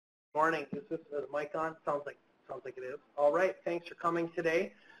Morning. Is this mic on? Sounds like it is. All right. Thanks for coming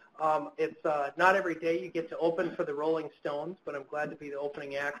today. It's not every day you get to open for the Rolling Stones, but I'm glad to be the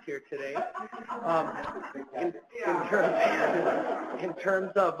opening act here today. In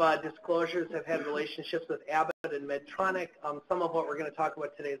terms of disclosures, I've had relationships with Abbott and Medtronic. Some of what we're going to talk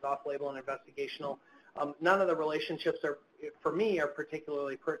about today is off-label and investigational. None of the relationships are, for me, are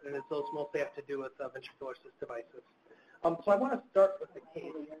particularly pertinent, as those mostly have to do with ventricular assist devices. So I want to start with the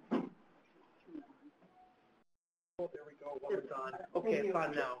case. Oh, there we go. Well, it's on. Okay, it's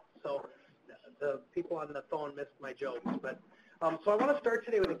on now. So the people on the phone missed my jokes. But so I want to start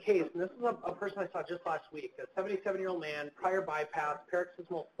today with a case, and this is a person I saw just last week, a 77-year-old man, prior bypass,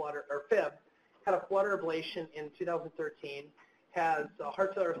 paroxysmal flutter, or fib, had a flutter ablation in 2013, has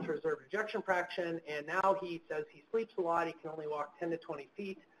heart failure with preserved ejection fraction, and now he says he sleeps a lot. He can only walk 10 to 20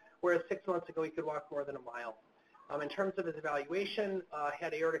 feet, whereas 6 months ago he could walk more than a mile. In terms of his evaluation,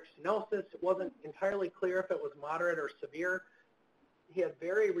 had aortic stenosis. It wasn't entirely clear if it was moderate or severe. He had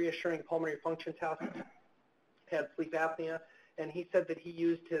very reassuring pulmonary function tests, had sleep apnea, and he said that he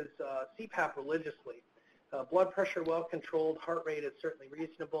used his CPAP religiously. Blood pressure well controlled, heart rate is certainly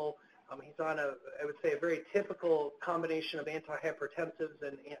reasonable. He's on I would say, a very typical combination of antihypertensives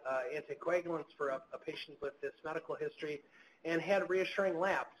and anticoagulants for a patient with this medical history, and had reassuring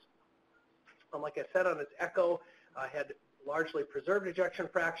labs. Like I said, on his echo, had largely preserved ejection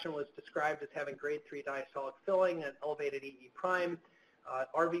fraction, was described as having grade 3 diastolic filling and elevated EE prime.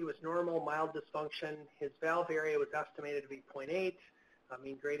 RV was normal, mild dysfunction. His valve area was estimated to be 0.8,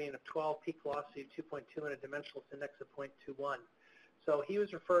 mean gradient of 12, peak velocity of 2.2, and a dimensional index of 0.21. So he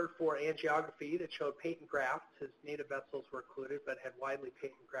was referred for angiography that showed patent grafts. His native vessels were occluded, but had widely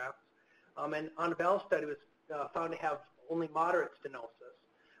patent grafts. And on a valve study was found to have only moderate stenosis.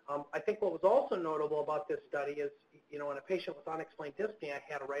 I think what was also notable about this study is, when a patient with unexplained dyspnea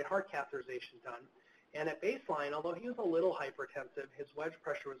had a right heart catheterization done, and at baseline, although he was a little hypertensive, his wedge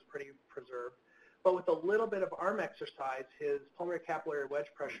pressure was pretty preserved, but with a little bit of arm exercise, his pulmonary capillary wedge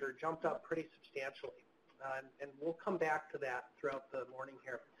pressure jumped up pretty substantially, and we'll come back to that throughout the morning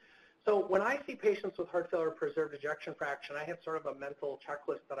here. So when I see patients with heart failure preserved ejection fraction, I have sort of a mental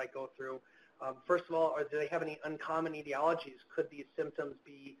checklist that I go through. First of all, do they have any uncommon etiologies? Could these symptoms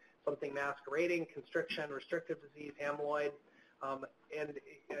be something masquerading, constriction, restrictive disease, amyloid? And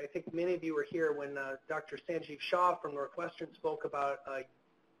I think many of you were here when Dr. Sanjeev Shah from Northwestern spoke about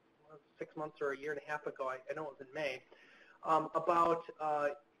 6 months or a year and a half ago, I know it was in May, about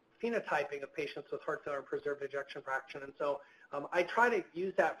phenotyping of patients with heart failure and preserved ejection fraction. And so I try to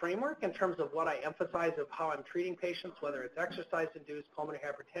use that framework in terms of what I emphasize of how I'm treating patients, whether it's exercise-induced pulmonary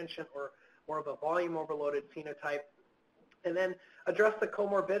hypertension or more of a volume overloaded phenotype, and then address the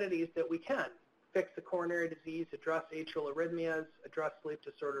comorbidities that we can. Fix the coronary disease, address atrial arrhythmias, address sleep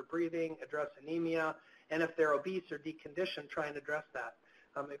disordered breathing, address anemia, and if they're obese or deconditioned, try and address that.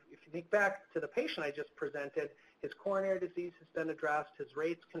 If you think back to the patient I just presented, his coronary disease has been addressed, his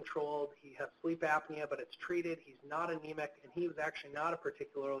rate's controlled, he has sleep apnea, but it's treated, he's not anemic, and he was actually not a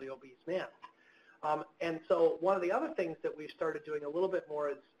particularly obese man. And so one of the other things that we've started doing a little bit more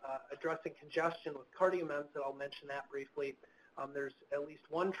is addressing congestion with cardiomems, and I'll mention that briefly. There's at least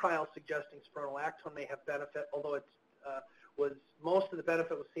one trial suggesting spironolactone may have benefit, although most of the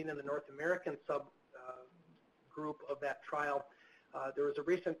benefit was seen in the North American subgroup of that trial. There was a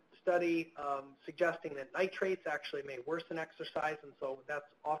recent study suggesting that nitrates actually may worsen exercise, and so that's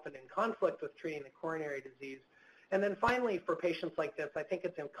often in conflict with treating the coronary disease. And then finally, for patients like this, I think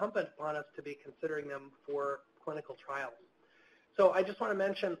it's incumbent upon us to be considering them for clinical trials. So I just want to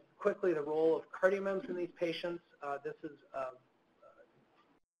mention quickly the role of cardiomems in these patients. This is a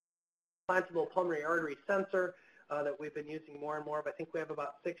implantable pulmonary artery sensor that we've been using more and more of. I think we have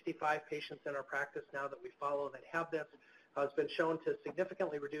about 65 patients in our practice now that we follow that have this. It's been shown to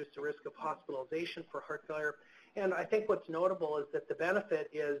significantly reduce the risk of hospitalization for heart failure. And I think what's notable is that the benefit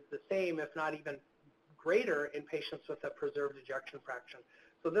is the same, if not even greater, in patients with a preserved ejection fraction.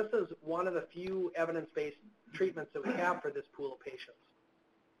 So this is one of the few evidence-based treatments that we have for this pool of patients.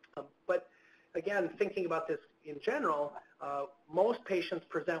 But again, thinking about this in general, most patients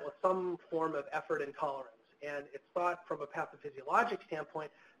present with some form of effort intolerance. And it's thought from a pathophysiologic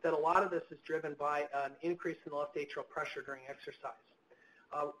standpoint that a lot of this is driven by an increase in the left atrial pressure during exercise.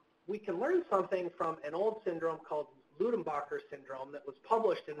 We can learn something from an old syndrome called Ludenbacher syndrome that was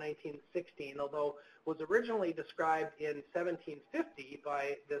published in 1916, although was originally described in 1750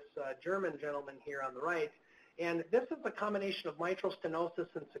 by this German gentleman here on the right. And this is a combination of mitral stenosis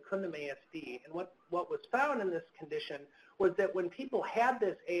and secundum ASD. And what was found in this condition was that when people had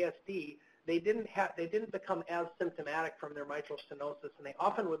this ASD, they didn't become as symptomatic from their mitral stenosis, and they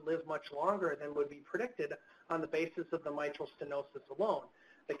often would live much longer than would be predicted on the basis of the mitral stenosis alone.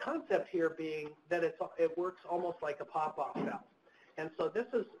 The concept here being that it works almost like a pop-off valve. And so this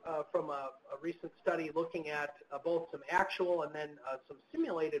is from a recent study looking at both some actual and then some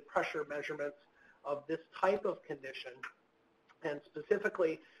simulated pressure measurements of this type of condition. And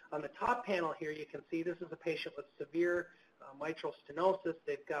specifically on the top panel here, you can see this is a patient with severe mitral stenosis.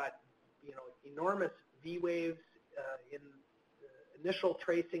 They've got, you know, enormous V waves in the initial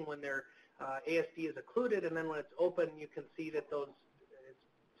tracing when their ASD is occluded, and then when it's open, you can see that those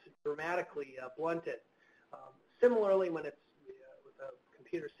it's dramatically blunted. Similarly, when it's with a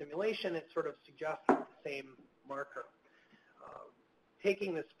computer simulation, it sort of suggests the same marker.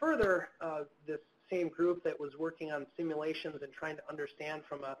 Taking this further, this same group that was working on simulations and trying to understand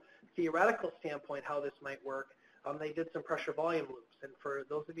from a theoretical standpoint how this might work, they did some pressure volume loops. And for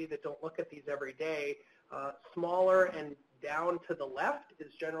those of you that don't look at these every day, smaller and down to the left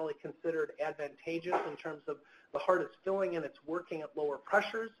is generally considered advantageous in terms of the heart is filling and it's working at lower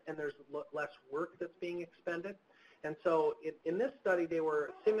pressures, and there's less work that's being expended. And so in this study, they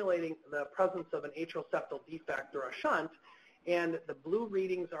were simulating the presence of an atrial septal defect or a shunt, and the blue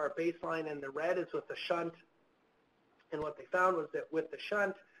readings are baseline and the red is with the shunt. And what they found was that with the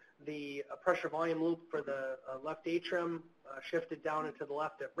shunt, the pressure volume loop for the left atrium shifted down into the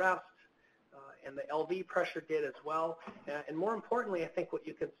left at rest, and the LV pressure did as well. And more importantly, I think what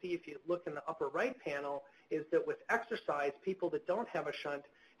you can see if you look in the upper right panel is that with exercise, people that don't have a shunt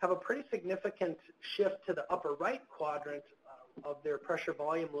have a pretty significant shift to the upper right quadrant of their pressure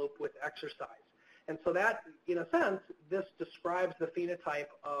volume loop with exercise. And so that, in a sense, this describes the phenotype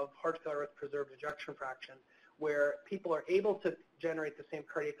of heart failure with preserved ejection fraction, where people are able to generate the same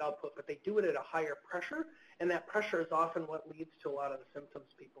cardiac output, but they do it at a higher pressure, and that pressure is often what leads to a lot of the symptoms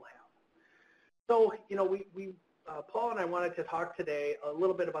people have. So, you know, Paul and I wanted to talk today a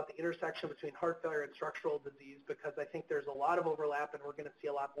little bit about the intersection between heart failure and structural disease, because I think there's a lot of overlap and we're going to see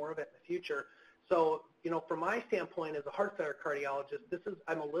a lot more of it in the future. So, you know, from my standpoint as a heart failure cardiologist,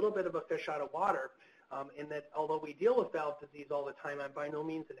 I'm a little bit of a fish out of water in that although we deal with valve disease all the time, I'm by no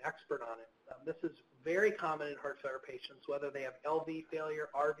means an expert on it. This is very common in heart failure patients, whether they have LV failure,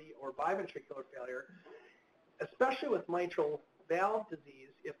 RV, or biventricular failure, especially with mitral valve disease.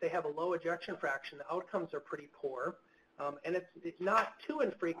 If they have a low ejection fraction, the outcomes are pretty poor. And it's not too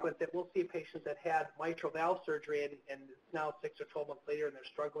infrequent that we'll see patients that had mitral valve surgery and it's now 6 or 12 months later and they're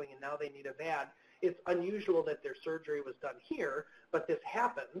struggling and now they need a VAD. It's unusual that their surgery was done here, but this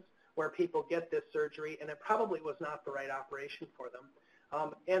happens where people get this surgery and it probably was not the right operation for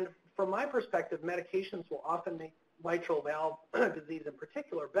them. And from my perspective, medications will often make mitral valve disease in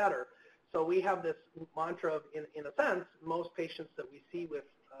particular better. So we have this mantra of, in a sense, most patients that we see with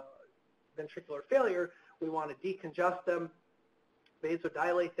ventricular failure, we want to decongest them,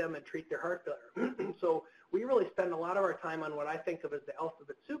 vasodilate them, and treat their heart failure. So we really spend a lot of our time on what I think of as the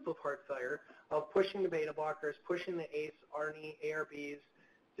alphabet soup of heart failure, of pushing the beta blockers, pushing the ACE, ARNI, ARBs,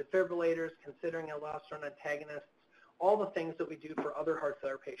 defibrillators, considering aldosterone antagonists, all the things that we do for other heart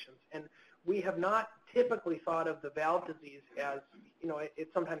failure patients. And we have not typically thought of the valve disease as, you know, it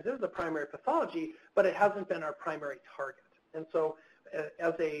sometimes is the primary pathology, but it hasn't been our primary target. And so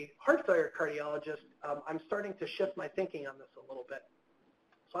as a heart failure cardiologist, I'm starting to shift my thinking on this a little bit.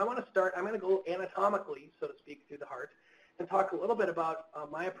 So I'm going to go anatomically, so to speak, through the heart and talk a little bit about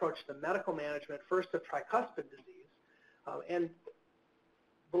my approach to medical management, first of tricuspid disease. And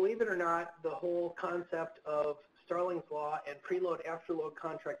believe it or not, the whole concept of Starling's law and preload afterload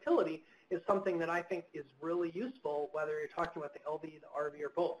contractility is something that I think is really useful, whether you're talking about the LV, the RV,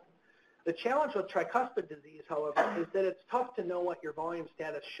 or both. The challenge with tricuspid disease, however, is that it's tough to know what your volume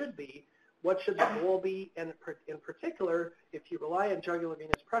status should be, what should the goal be, and in particular, if you rely on jugular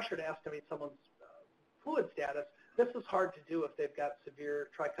venous pressure to estimate someone's fluid status, this is hard to do if they've got severe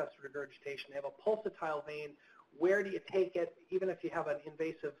tricuspid regurgitation. They have a pulsatile vein. Where do you take it? Even if you have an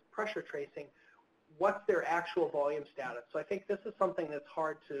invasive pressure tracing, what's their actual volume status? So I think this is something that's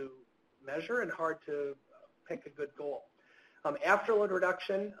hard to measure and hard to pick a good goal. Afterload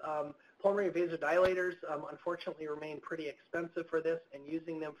reduction, pulmonary vasodilators unfortunately remain pretty expensive for this, and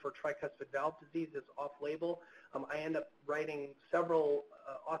using them for tricuspid valve disease is off-label. I end up writing several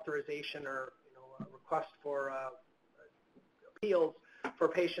authorization or requests for appeals for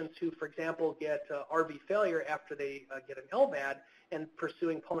patients who, for example, get RV failure after they get an LVAD and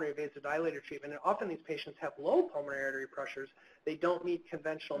pursuing pulmonary vasodilator treatment. And often these patients have low pulmonary artery pressures. They don't meet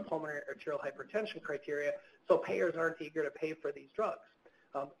conventional pulmonary arterial hypertension criteria, so payers aren't eager to pay for these drugs.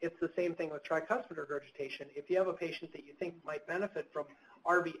 It's the same thing with tricuspid regurgitation. If you have a patient that you think might benefit from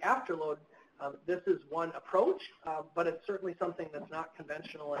RV afterload, This is one approach, but it's certainly something that's not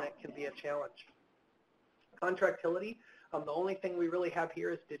conventional, and it can be a challenge. Contractility, the only thing we really have here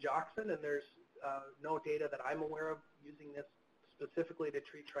is digoxin, and there's no data that I'm aware of using this specifically to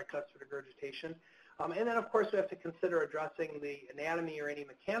treat tricuspid regurgitation. And then, of course, we have to consider addressing the anatomy or any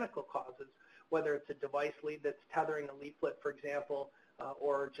mechanical causes, whether it's a device lead that's tethering a leaflet, for example,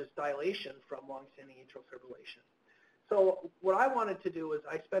 or just dilation from long-standing atrial fibrillation. So what I wanted to do is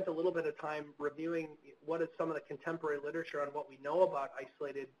I spent a little bit of time reviewing what is some of the contemporary literature on what we know about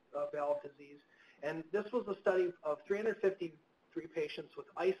isolated valve disease. And this was a study of 353 patients with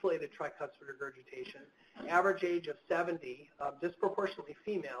isolated tricuspid regurgitation, average age of 70, disproportionately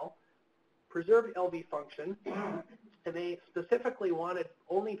female, preserved LV function, and they specifically wanted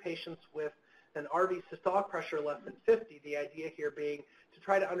only patients with an RV systolic pressure less than 50, the idea here being to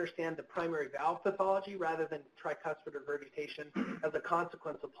try to understand the primary valve pathology rather than tricuspid regurgitation as a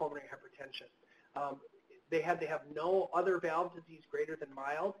consequence of pulmonary hypertension. They had to have no other valve disease greater than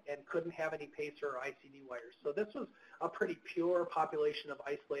mild and couldn't have any pacer or ICD wires. So this was a pretty pure population of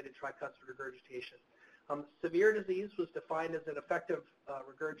isolated tricuspid regurgitation. Severe disease was defined as an effective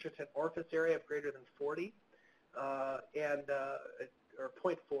regurgitant orifice area of greater than 40, or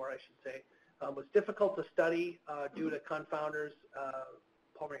 0.4, I should say. Was difficult to study due to confounders,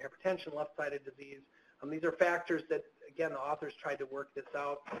 pulmonary hypertension, left-sided disease. These are factors that, again, the authors tried to work this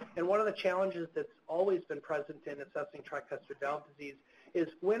out. And one of the challenges that's always been present in assessing tricuspid valve disease is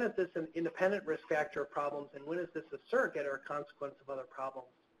when is this an independent risk factor of problems, and when is this a surrogate or a consequence of other problems?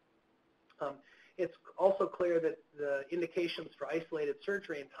 It's also clear that the indications for isolated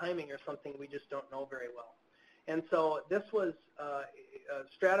surgery and timing are something we just don't know very well. And so this was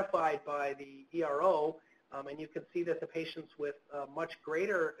stratified by the ERO, and you can see that the patients with much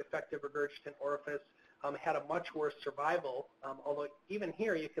greater effective regurgitant orifice had a much worse survival, although even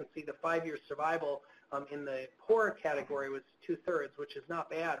here you can see the 5-year survival in the poor category was 2/3, which is not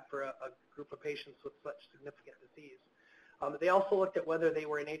bad for a group of patients with such significant disease. They also looked at whether they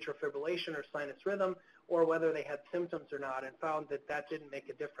were in atrial fibrillation or sinus rhythm, or whether they had symptoms or not, and found that that didn't make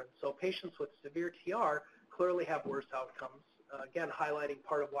a difference. So patients with severe TR clearly have worse outcomes, again, highlighting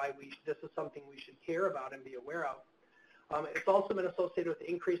part of why this is something we should care about and be aware of. It's also been associated with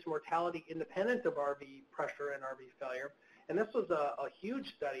increased mortality independent of RV pressure and RV failure. And this was a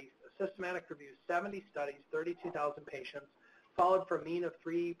huge study, a systematic review, 70 studies, 32,000 patients, followed for a mean of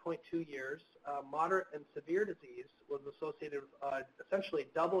 3.2 years. Moderate and severe disease was associated with essentially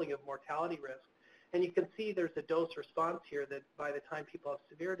doubling of mortality risk. And you can see there's a dose response here that by the time people have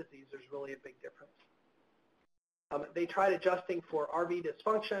severe disease, there's really a big difference. They tried adjusting for RV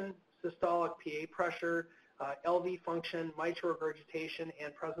dysfunction, systolic PA pressure, LV function, mitral regurgitation,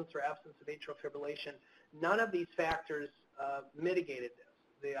 and presence or absence of atrial fibrillation. None of these factors mitigated this.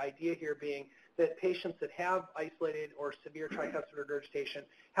 The idea here being that patients that have isolated or severe tricuspid regurgitation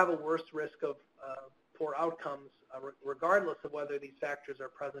have a worse risk of poor outcomes regardless of whether these factors are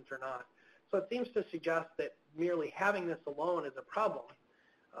present or not. So it seems to suggest that merely having this alone is a problem.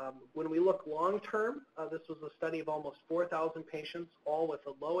 When we look long-term, this was a study of almost 4,000 patients, all with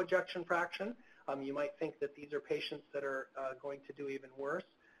a low ejection fraction. You might think that these are patients that are going to do even worse.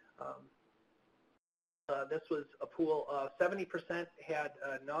 This was a pool of 70% had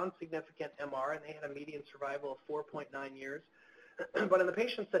a non-significant MR, and they had a median survival of 4.9 years. But in the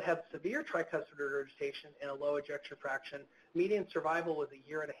patients that had severe tricuspid regurgitation and a low ejection fraction, median survival was 1.5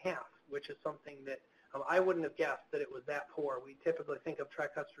 years, which is something that I wouldn't have guessed that it was that poor. We typically think of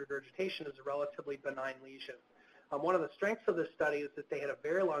tricuspid regurgitation as a relatively benign lesion. One of the strengths of this study is that they had a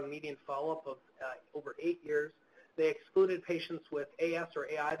very long median follow-up of over 8 years. They excluded patients with AS or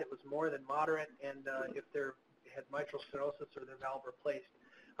AI that was more than moderate, and if they had mitral stenosis or their valve replaced.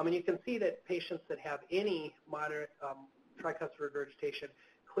 And you can see that patients that have any moderate tricuspid regurgitation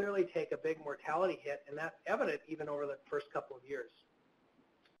clearly take a big mortality hit, and that's evident even over the first couple of years.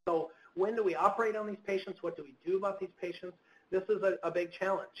 So when do we operate on these patients? What do we do about these patients? This is a big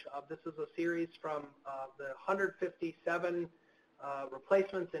challenge. This is a series from the 157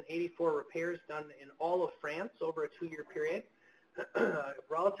 replacements and 84 repairs done in all of France over a 2-year period. A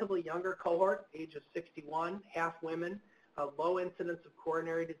relatively younger cohort, age of 61, half women, low incidence of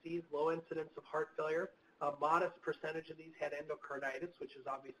coronary disease, low incidence of heart failure. A modest percentage of these had endocarditis, which is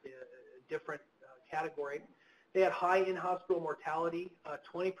obviously a different category. They had high in-hospital mortality,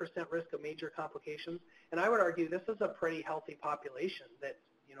 20% risk of major complications, and I would argue this is a pretty healthy population that,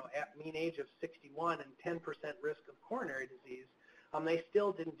 at mean age of 61 and 10% risk of coronary disease, they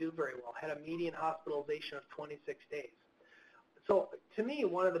still didn't do very well, had a median hospitalization of 26 days. So to me,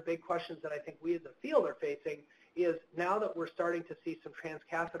 one of the big questions that I think we as a field are facing is now that we're starting to see some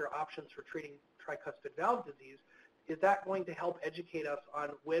transcatheter options for treating tricuspid valve disease, is that going to help educate us on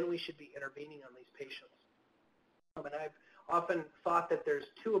when we should be intervening on these patients? And I've often thought that there's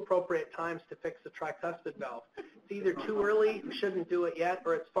two appropriate times to fix the tricuspid valve. It's either too early, we shouldn't do it yet,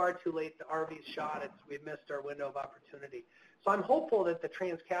 or it's far too late, the RV's shot, we've missed our window of opportunity. So I'm hopeful that the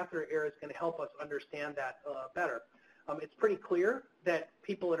transcatheter era is going to help us understand that better. It's pretty clear that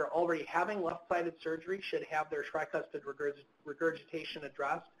people that are already having left-sided surgery should have their tricuspid regurgitation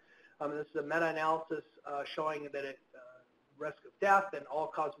addressed. This is a meta-analysis showing that risk of death and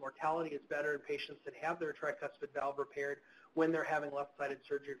all-cause mortality is better in patients that have their tricuspid valve repaired when they're having left-sided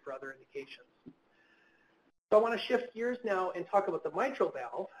surgery for other indications. So I want to shift gears now and talk about the mitral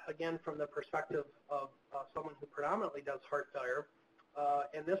valve, again from the perspective of someone who predominantly does heart failure.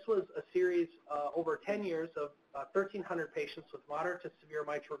 And this was a series over 10 years of 1,300 patients with moderate to severe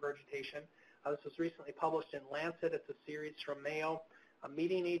mitral regurgitation. This was recently published in Lancet. It's a series from Mayo. A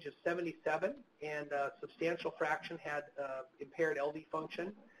median age of 77, and a substantial fraction had impaired LV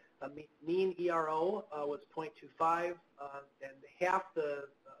function. Mean ERO was 0.25, and half the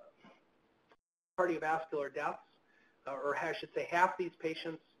cardiovascular deaths, or I should say half these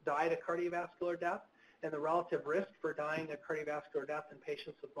patients died of cardiovascular death, and the relative risk for dying of cardiovascular death in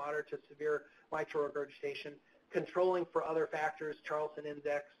patients with moderate to severe mitral regurgitation, controlling for other factors, Charlson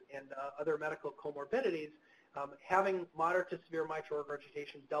Index, and other medical comorbidities, having moderate to severe mitral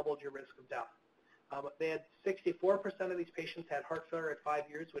regurgitation doubled your risk of death. They had 64% of these patients had heart failure at 5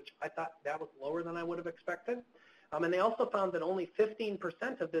 years, which I thought that was lower than I would have expected. And they also found that only 15%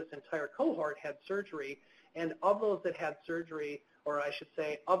 of this entire cohort had surgery, and of those that had surgery, or I should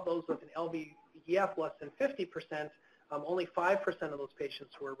say, of those with an LVEF less than 50%, only 5% of those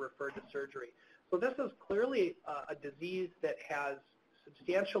patients were referred to surgery. So this is clearly a disease that has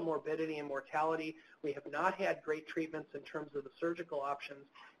substantial morbidity and mortality. We have not had great treatments in terms of the surgical options.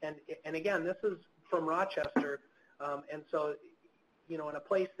 And again, this is from Rochester, and so, you know, in a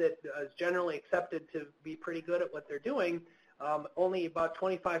place that is generally accepted to be pretty good at what they're doing, only about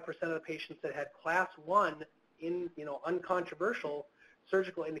 25% of the patients that had class 1 in, you know, uncontroversial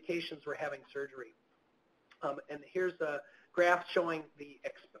surgical indications were having surgery. And here's a graph showing the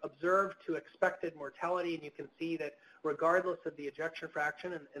observed to expected mortality, and you can see that regardless of the ejection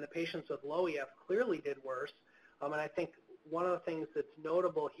fraction, and the patients with low EF clearly did worse. And I think one of the things that's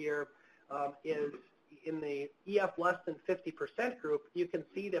notable here is in the EF less than 50% group, you can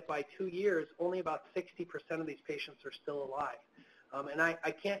see that by 2 years, only about 60% of these patients are still alive. And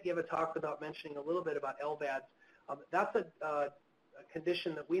I can't give a talk without mentioning a little bit about LVADs. That's a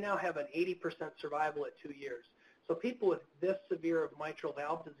condition that we now have an 80% survival at 2 years. So people with this severe of mitral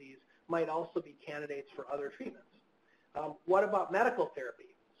valve disease might also be candidates for other treatments. What about medical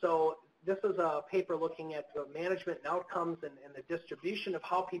therapy? So this is a paper looking at the management and outcomes and the distribution of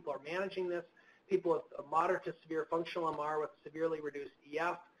how people are managing this. People with a moderate to severe functional MR with severely reduced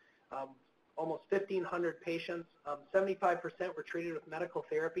EF, almost 1,500 patients, 75% were treated with medical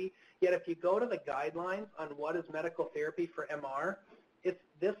therapy. Yet if you go to the guidelines on what is medical therapy for MR, this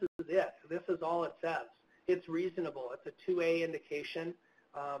is it. This is all it says. It's reasonable. It's a 2A indication,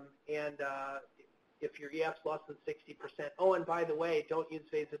 and if your EF's less than 60%. Oh, and by the way, don't use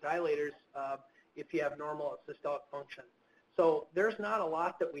vasodilators if you have normal systolic function. So there's not a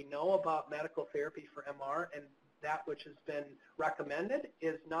lot that we know about medical therapy for MR, and that which has been recommended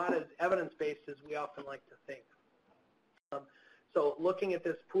is not as evidence-based as we often like to think. So looking at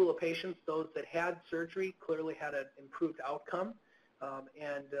this pool of patients, those that had surgery clearly had an improved outcome,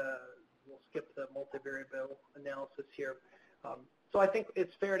 and we'll skip the multivariable analysis here. So I think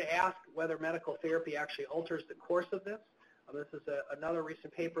it's fair to ask whether medical therapy actually alters the course of this. This is another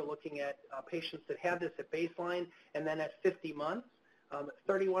recent paper looking at patients that had this at baseline and then at 50 months.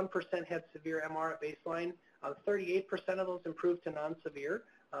 31% had severe MR at baseline. 38% of those improved to non-severe.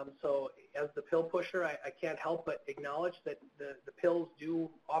 So as the pill pusher, I can't help but acknowledge that the pills do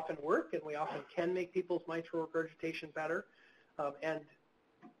often work, and we often can make people's mitral regurgitation better. And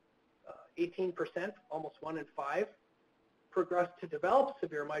 18%, almost 1 in 5, progressed to develop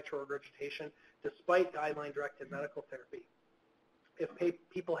severe mitral regurgitation despite guideline-directed medical therapy. If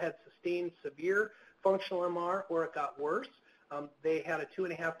people had sustained severe functional MR or it got worse, they had a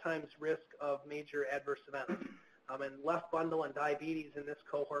 2.5 times risk of major adverse events. And left bundle and diabetes in this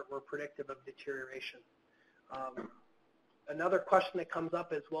cohort were predictive of deterioration. Another question that comes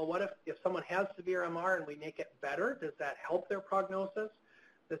up is, well, what if someone has severe MR and we make it better? Does that help their prognosis?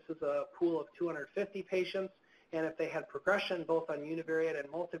 This is a pool of 250 patients, and if they had progression both on univariate and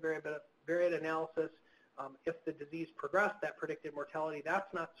multivariate analysis, If the disease progressed, that predicted mortality.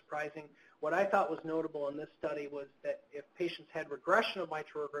 That's not surprising. What I thought was notable in this study was that if patients had regression of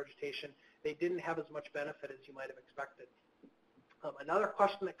mitral regurgitation, they didn't have as much benefit as you might have expected. Another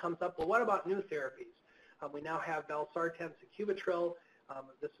question that comes up, well, what about new therapies? We now have valsartan, sacubitril.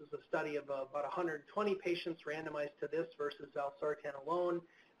 This is a study of about 120 patients randomized to this versus valsartan alone.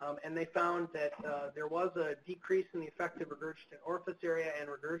 And they found that there was a decrease in the effective regurgitant orifice area and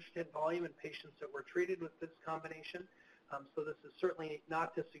regurgitant volume in patients that were treated with this combination. So this is certainly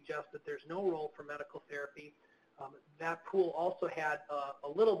not to suggest that there's no role for medical therapy. That pool also had a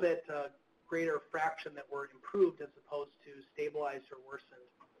little bit greater fraction that were improved as opposed to stabilized or worsened.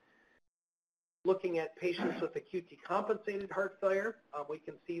 Looking at patients with acute decompensated heart failure, we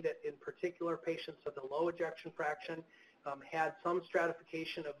can see that in particular patients with a low ejection fraction had some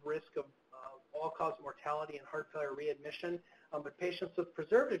stratification of risk of all-cause mortality and heart failure readmission, but patients with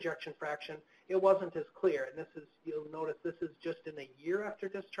preserved ejection fraction, it wasn't as clear. And this is, you'll notice this is just in a year after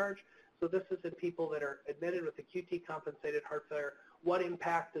discharge. So this is in people that are admitted with acute decompensated heart failure. What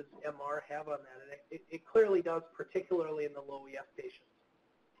impact does MR have on that? And it clearly does, particularly in the low EF patients.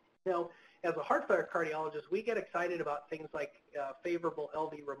 Now, as a heart failure cardiologist, we get excited about things like favorable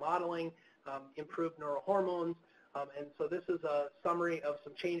LV remodeling, improved neurohormones, and so this is a summary of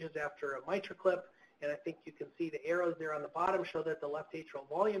some changes after a MitraClip, and I think you can see the arrows there on the bottom show that the left atrial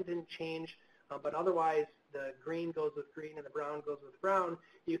volume didn't change, but otherwise the green goes with green and the brown goes with brown.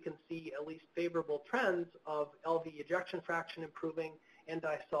 You can see at least favorable trends of LV ejection fraction improving, and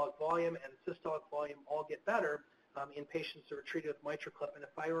diastolic volume and systolic volume all get better in patients that were treated with MitraClip. And if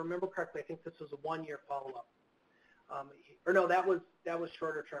I remember correctly, I think this was a one-year follow-up. Or no, that was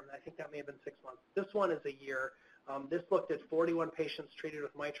shorter term. I think that may have been 6 months. This one is a year. This looked at 41 patients treated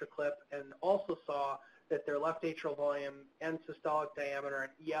with MitraClip and also saw that their left atrial volume and systolic diameter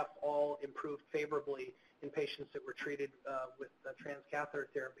and EF all improved favorably in patients that were treated with transcatheter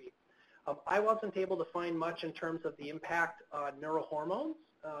therapy. I wasn't able to find much in terms of the impact on neurohormones.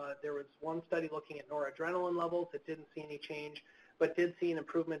 There was one study looking at noradrenaline levels that didn't see any change, but did see an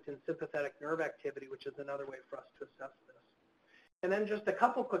improvement in sympathetic nerve activity, which is another way for us to assess this. And then just a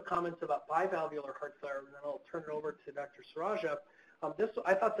couple quick comments about bivalvular heart failure, and then I'll turn it over to Dr. Sorajja.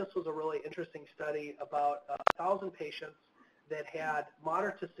 I thought this was a really interesting study about 1,000 patients that had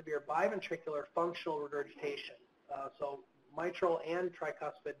moderate to severe biventricular functional regurgitation, so mitral and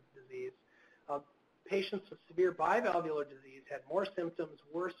tricuspid disease. Patients with severe bivalvular disease had more symptoms,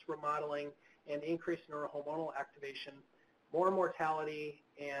 worse remodeling, and increased neurohormonal activation, more mortality,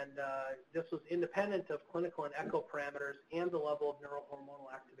 and this was independent of clinical and echo parameters and the level of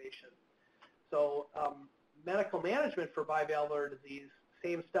neurohormonal activation. So medical management for bivalvular disease,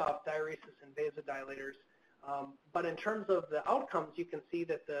 same stuff, diuresis and vasodilators. But in terms of the outcomes, you can see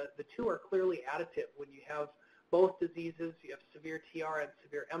that the two are clearly additive. When you have both diseases, you have severe TR and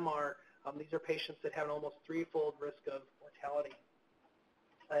severe MR, these are patients that have an almost threefold risk of mortality.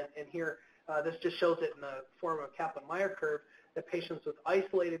 And here, this just shows it in the form of a Kaplan-Meier curve, that patients with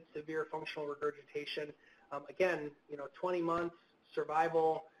isolated severe functional regurgitation, again, 20 months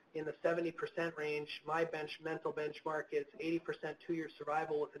survival in the 70% range. My mental benchmark is 80% 2-year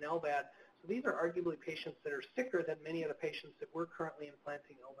survival with an LVAD. So these are arguably patients that are sicker than many of the patients that we're currently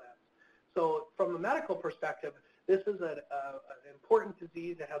implanting LVADs. So from a medical perspective, this is an important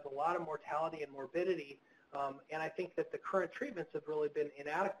disease that has a lot of mortality and morbidity, and I think that the current treatments have really been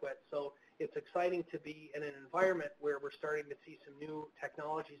inadequate. So it's exciting to be in an environment where we're starting to see some new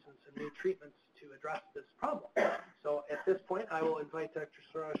technologies and some new treatments to address this problem. So at this point, I will invite Dr.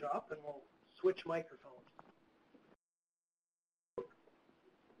 Sorajja up, and we'll switch microphones.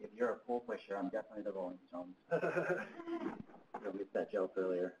 If you're a pool pusher, I'm definitely the Rolling Stones. I missed that joke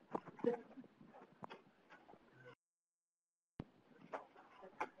earlier.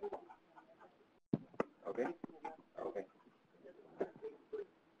 Okay. Okay.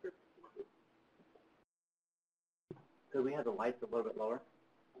 Could we have the lights a little bit lower?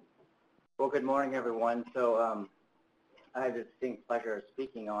 Well, good morning, everyone. So I have the distinct pleasure of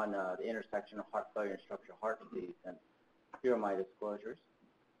speaking on the intersection of heart failure and structural heart disease, and here are my disclosures.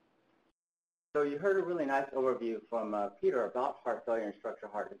 So you heard a really nice overview from Peter about heart failure and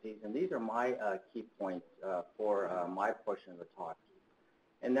structural heart disease, and these are my key points for my portion of the talk.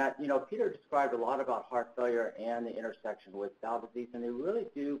 And that, Peter described a lot about heart failure and the intersection with valve disease, and they really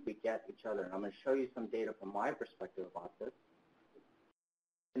do beget each other. And I'm going to show you some data from my perspective about this.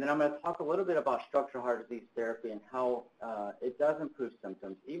 And then I'm going to talk a little bit about structural heart disease therapy and how it does improve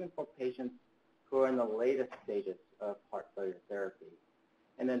symptoms, even for patients who are in the latest stages of heart failure therapy.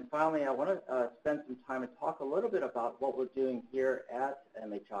 And then finally, I want to spend some time and talk a little bit about what we're doing here at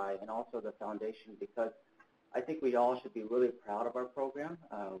MHI and also the foundation, because I think we all should be really proud of our program.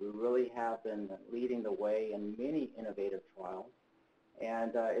 We really have been leading the way in many innovative trials,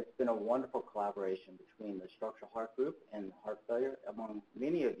 and it's been a wonderful collaboration between the Structural Heart Group and heart failure among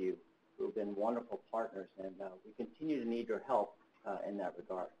many of you who have been wonderful partners, and we continue to need your help in that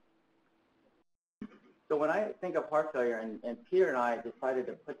regard. So when I think of heart failure, and Peter and I decided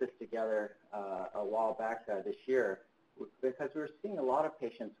to put this together a while back this year, because we were seeing a lot of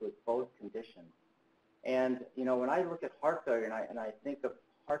patients with both conditions. And you know, when I look at heart failure and I think of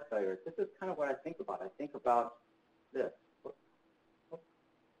heart failure, this is kind of what I think about. I think about this.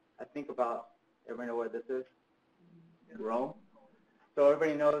 I think about, everybody know what this is? Rome. So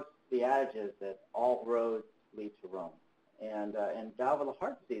everybody knows the adage is that all roads lead to Rome. And valvular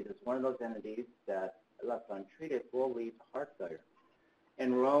heart disease is one of those entities that, left untreated, will lead to heart failure.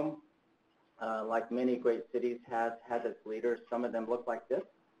 And Rome, like many great cities, has its leaders. Some of them look like this.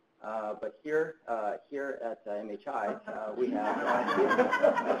 But here at MHI, we have,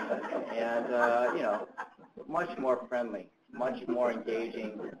 and you know, much more friendly, much more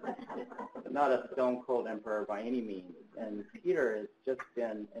engaging, not a stone cold emperor by any means. And Peter has just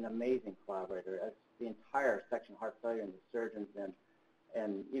been an amazing collaborator as the entire section heart failure and the surgeons.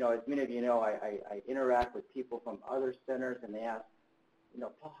 And you know, as many of you know, I interact with people from other centers, and they ask, you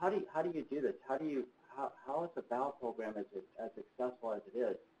know, Paul, how do you do this? How is the valve program as successful as it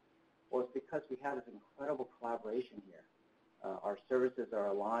is? Well, it's because we have this incredible collaboration here. Our services are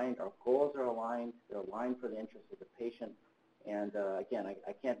aligned, our goals are aligned, they're aligned for the interest of the patient, and again,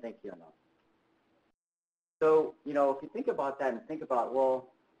 I can't thank you enough. So, you know, if you think about that and think about, well,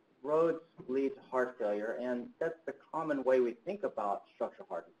 roads lead to heart failure, and that's the common way we think about structural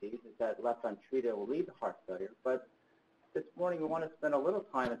heart disease, is that left untreated will lead to heart failure. But this morning we want to spend a little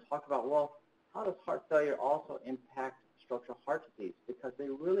time and talk about, well, how does heart failure also impact structural heart disease? Because they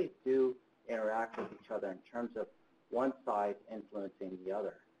really do interact with each other in terms of one side influencing the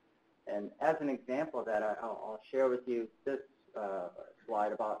other. And as an example of that, I'll share with you this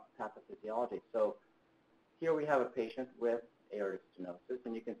slide about pathophysiology. So here we have a patient with aortic stenosis,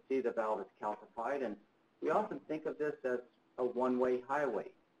 and you can see the valve is calcified, and we often think of this as a one-way highway.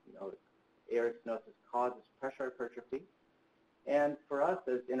 You know, aortic stenosis causes pressure hypertrophy, and for us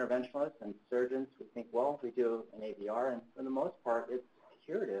as interventionalists and surgeons, we think, well, we do an AVR, and for the most part, it's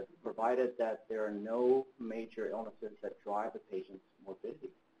curative, provided that there are no major illnesses that drive the patient's morbidity.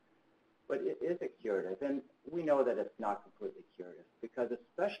 But it is a curative, and we know that it's not completely curative, because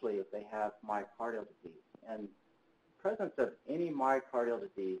especially if they have myocardial disease, and presence of any myocardial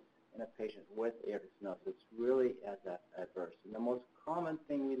disease in a patient with aortic stenosis really is adverse. And the most common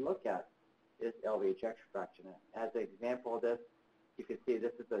thing we look at is LV ejection fraction. As an example of this, you can see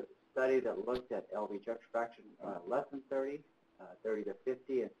this is a study that looked at LV ejection fraction less than 30, 30 to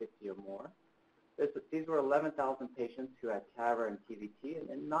 50, and 50 or more. These were 11,000 patients who had TAVR and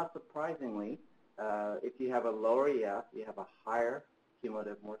TVT, and not surprisingly, if you have a lower EF, you have a higher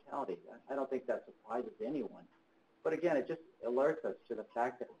cumulative mortality. I don't think that surprises anyone. But again, it just alerts us to the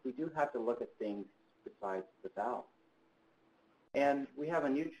fact that we do have to look at things besides the valve. And we have a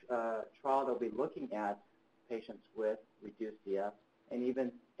new trial that will be looking at patients with reduced EF and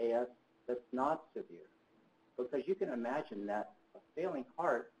even AS that's not severe. Because you can imagine that a failing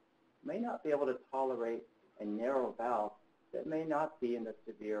heart may not be able to tolerate a narrow valve that may not be in the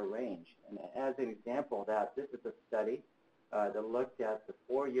severe range. And as an example of that, this is a study that looked at the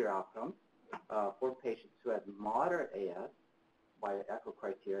 4-year outcomes for patients who had moderate AS by echo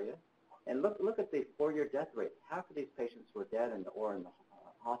criteria. And look at the 4-year death rate. Half of these patients were dead or in the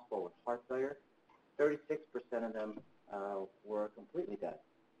hospital with heart failure. 36% of them were completely dead.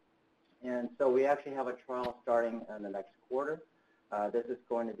 And so we actually have a trial starting in the next quarter. This is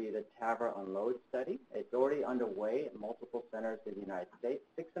going to be the TAVR Unload study. It's already underway at multiple centers in the United States,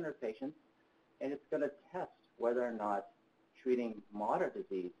 600 patients, and it's going to test whether or not treating moderate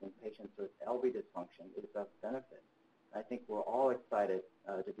disease in patients with LV dysfunction is of benefit. I think we're all excited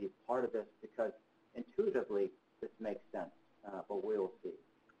to be part of this because intuitively this makes sense, but we will see.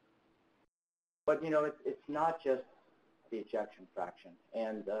 But you know, it's not just the ejection fraction.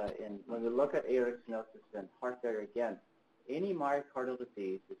 And when we look at aortic stenosis and heart failure again, any myocardial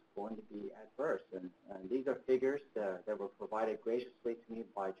disease is going to be adverse. And these are figures that were provided graciously to me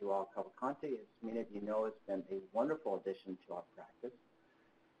by Joao Cavalcante. As many of you know, it's been a wonderful addition to our practice.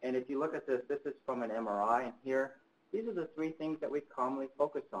 And if you look at this, this is from an MRI. And here, these are the 3 things that we commonly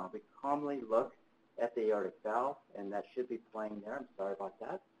focus on. We commonly look at the aortic valve, and that should be playing there. I'm sorry about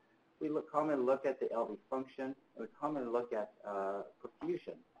that. commonly look at the LV function, and we commonly look at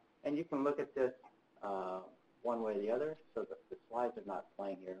perfusion. And you can look at this one way or the other, so the slides are not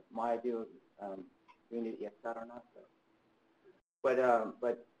playing here. My idea, do we need EF that or not? So.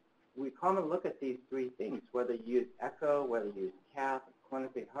 But we commonly look at these three things, whether you use echo, whether you use cath,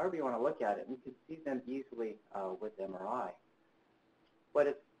 clinically, however you want to look at it. We can see them easily with MRI. But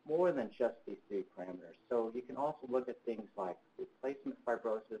it's more than just these three parameters. So you can also look at things like replacement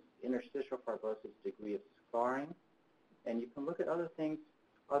fibrosis, interstitial fibrosis, degree of scarring, and you can look at other things,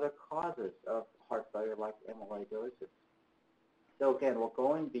 other causes of heart failure like amyloidosis. So again, we're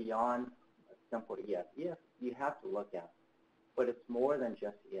going beyond a simple EF. EF you have to look at, but it's more than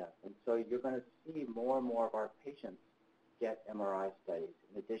just EF. And so you're going to see more and more of our patients get MRI studies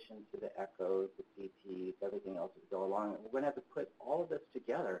in addition to the echoes, the CTs, everything else that go along. We're going to have to put all of this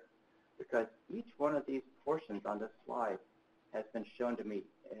together because each one of these portions on this slide has been shown to be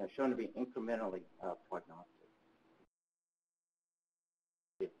incrementally prognostic.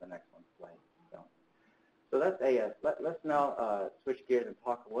 See if the next one's playing. So that's AS. Let's now switch gears and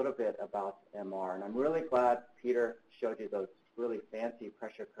talk a little bit about MR. And I'm really glad Peter showed you those really fancy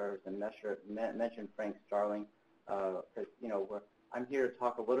pressure curves and mentioned Frank Starling. Because I'm here to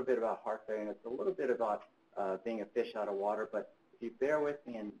talk a little bit about heart failure, and it's a little bit about being a fish out of water. But if you bear with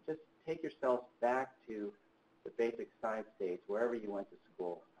me and just take yourselves back to the basic science days, wherever you went to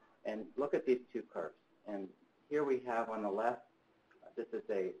school, and look at these two curves. And here we have on the left, this is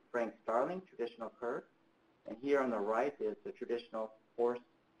a Frank Starling traditional curve, and here on the right is the traditional force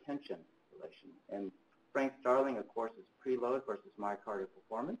tension relation. And Frank Starling, of course, is preload versus myocardial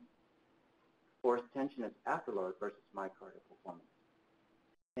performance. Force tension is afterload versus myocardial performance.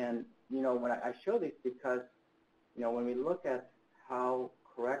 And, when I show these because, when we look at how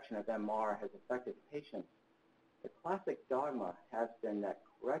correction of MR has affected patients, the classic dogma has been that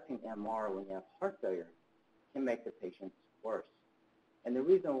correcting MR when you have heart failure can make the patients worse. And the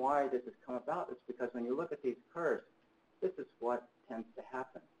reason why this has come about is because when you look at these curves, this is what tends to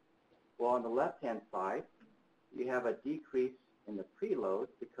happen. Well, on the left-hand side, you have a decrease in the preload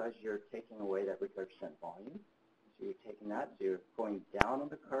because you're taking away that regurgitant volume. So you're taking that, so you're going down on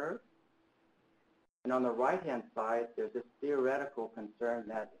the curve. And on the right-hand side, there's this theoretical concern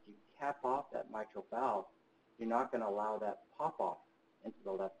that if you cap off that mitral valve, you're not going to allow that pop-off into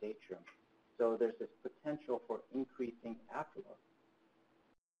the left atrium. So there's this potential for increasing afterload.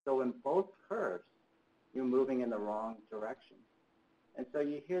 So in both curves, you're moving in the wrong direction. And so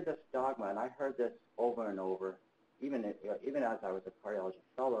you hear this dogma, and I heard this over and over, even as I was a cardiology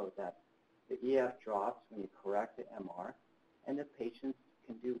fellow, that the EF drops when you correct the MR, and the patients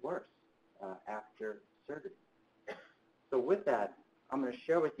can do worse after surgery. So with that, I'm going to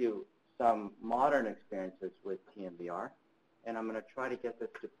share with you some modern experiences with TMVR, and I'm going to try to get this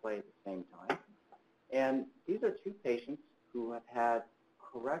to play at the same time. And these are two patients who have had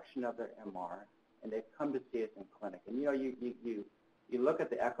correction of their MR, and they've come to see us in clinic. And you look at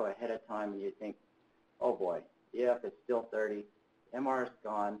the echo ahead of time and you think, oh boy, EF is still 30, MR is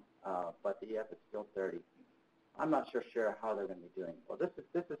gone, but the EF is still 30. I'm not sure how they're going to be doing. Well, this is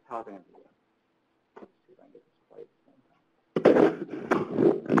how they're going to be doing. Let's see if I can get this played at the same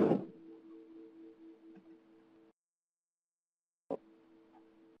time.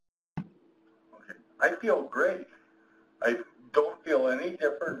 Okay. I feel great. I don't feel any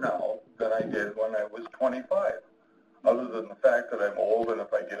different now than I did when I was 25, other than the fact that I'm old and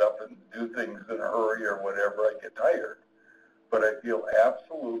if I get up and do things in a hurry or whatever, I get tired. But I feel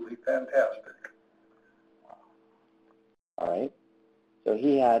absolutely fantastic. All right. So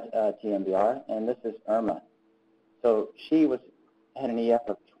he had TMVR, and this is Irma. So she had an EF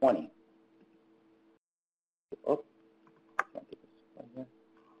of 20. Oh, can't get this right here.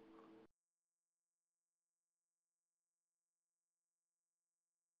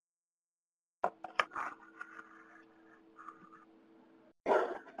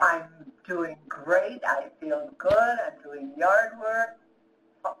 I'm doing great. I feel good. I'm doing yard work,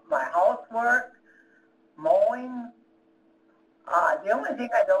 my housework, mowing. The only thing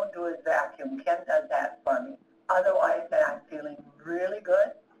I don't do is vacuum. Ken does that for me. Otherwise, I'm feeling really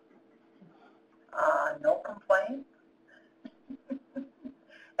good. No complaints. And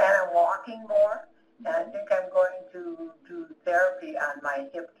I'm walking more. And I think I'm going to do therapy on my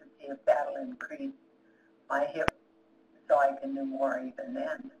hip to see if that'll increase my hip so I can do more even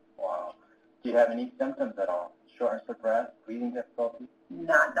then. Wow. Do you have any symptoms at all? Shortness of breath, breathing difficulty?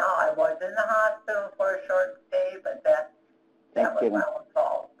 Not now. I was in the hospital for a short stay, but that was my own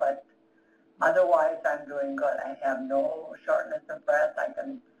fault. But otherwise, I'm doing good. I have no shortness of breath. I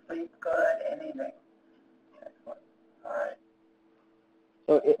can sleep good, anything. Excellent. All right.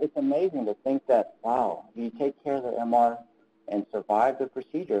 So it's amazing to think that, wow, if you take care of the MR and survive the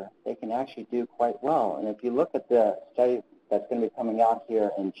procedure, they can actually do quite well. And if you look at the study that's going to be coming out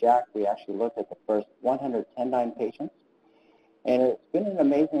here in JACC, we actually looked at the first 110 patients. And it's been an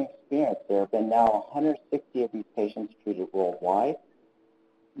amazing experience. There have been now 160 of these patients treated worldwide.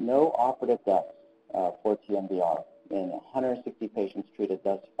 No operative deaths for TMVR in 160 patients treated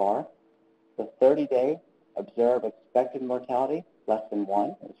thus far. The 30-day observed expected mortality, less than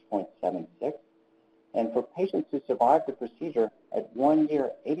 1, is 0.76. And for patients who survived the procedure, at 1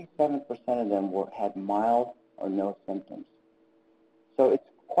 year, 87% of them had mild or no symptoms. So it's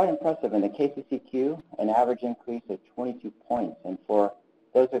quite impressive. In the KCCQ, an average increase of 22 points. And for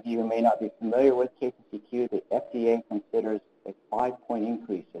those of you who may not be familiar with KCCQ, the FDA considers a 5-point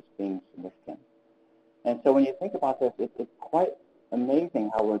increase as being significant. And so when you think about this, it's quite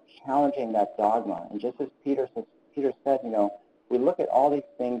amazing how we're challenging that dogma. And just as Peter said, you know, we look at all these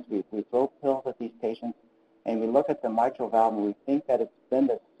things, we throw pills at these patients, and we look at the mitral valve and we think that it's been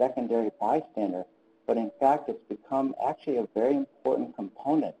the secondary bystander, but in fact it's become actually a very important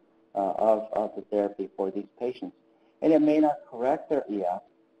component of the therapy for these patients. And it may not correct their EF,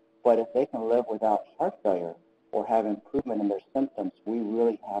 but if they can live without heart failure or have improvement in their symptoms, we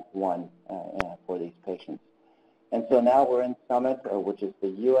really have won for these patients. And so now we're in SUMMIT, which is the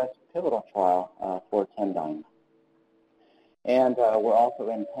U.S. pivotal trial for Tendyne. And we're also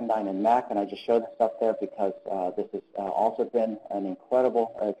in Tendyne and MAC, and I just showed this up there because this has also been an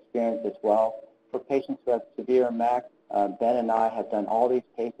incredible experience as well. For patients who have severe MAC, Ben and I have done all these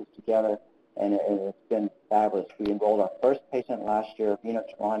cases together, and it's been fabulous. We enrolled our first patient last year. Vino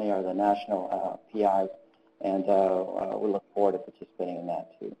Trani are the national PIs, and we look forward to participating in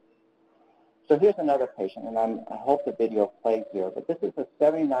that too. So here's another patient, and I hope the video plays here, but this is a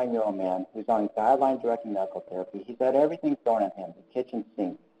 79-year-old man who's on guideline-directed medical therapy. He's had everything thrown at him, the kitchen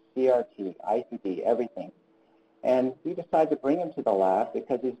sink, CRT, ICD, everything. And we decided to bring him to the lab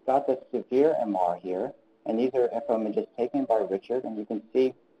because he's got this severe MR here, and these are echo images taken by Richard, and you can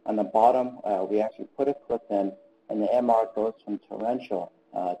see on the bottom, we actually put a clip in, and the MR goes from torrential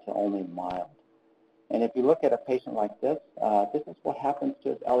to only mild. And if you look at a patient like this, this is what happens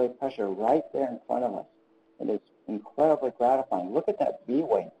to his LA pressure right there in front of us. It is incredibly gratifying. Look at that V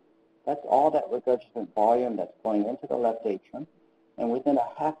wave. That's all that regurgitant volume that's going into the left atrium. And within a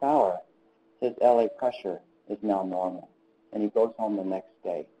half hour, his LA pressure is now normal. And he goes home the next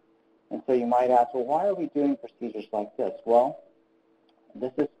day. And so you might ask, well, why are we doing procedures like this? Well,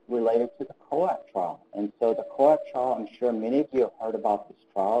 this is related to the COAC trial. And so the COAC trial, I'm sure many of you have heard about this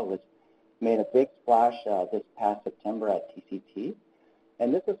trial. It was made a big splash this past September at TCT.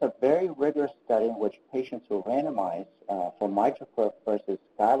 And this is a very rigorous study in which patients were randomized for MitraClip versus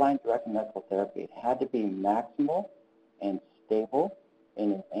guideline-directed medical therapy. It had to be maximal and stable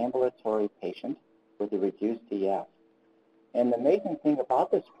in an ambulatory patient with a reduced EF. And the amazing thing about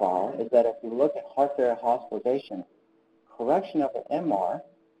this trial is that if you look at heart failure hospitalization, correction of the MR,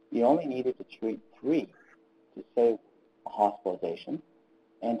 you only needed to treat 3 to save a hospitalization.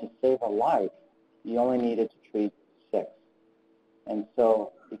 And to save a life, you only needed to treat 6. And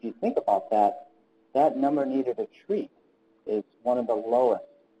so if you think about that, that number needed to treat is one of the lowest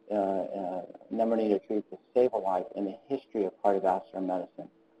number needed to treat to save a life in the history of cardiovascular medicine.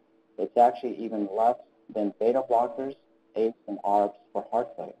 It's actually even less than beta blockers, ACE, and ARBs for heart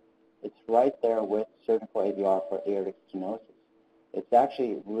failure. It's right there with surgical AVR for aortic stenosis. It's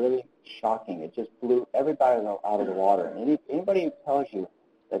actually really shocking. It just blew everybody out of the water. And anybody who tells you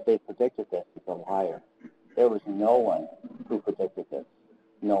that they predicted this is a liar. There was no one who predicted this.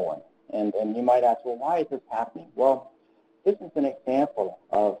 No one. And you might ask, well, why is this happening? Well, this is an example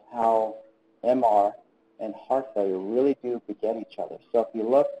of how MR and heart failure really do beget each other. So if you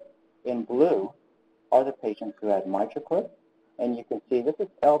look in blue are the patients who had MitraClip, and you can see this is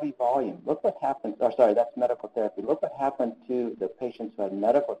LV volume. Look what happens, or sorry, that's medical therapy. Look what happened to the patients who had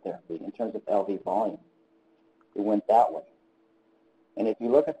medical therapy in terms of LV volume. It went that way. And if you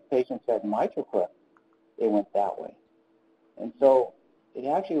look at the patients who had MitraClip, it went that way. And so it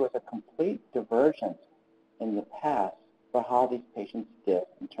actually was a complete divergence in the past for how these patients did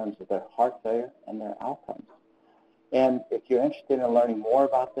in terms of their heart failure and their outcomes. And if you're interested in learning more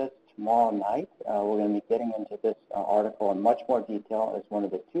about this, tomorrow night we're going to be getting into this article in much more detail as one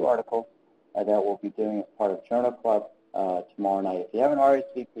of the 2 articles that we'll be doing as part of Journal Club tomorrow night. If you haven't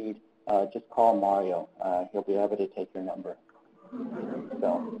RSVP'd, just call Mario. He'll be able to take your number.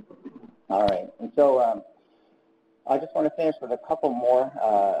 So, all right. And so I just want to finish with a couple more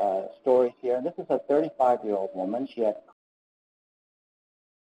stories here. This is a 35-year-old woman. She had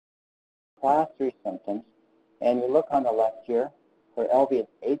class 3 symptoms. And you look on the left here, her LV is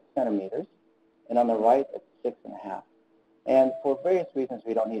 8 centimeters, and on the right, it's 6.5. And for various reasons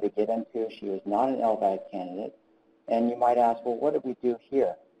we don't need to get into, she was not an LVAD candidate. And you might ask, well, what did we do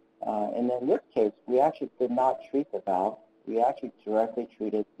here? And in this case, we actually did not treat the valve. We actually directly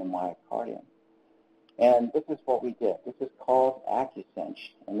treated the myocardium. And this is what we did. This is called AccuCinch,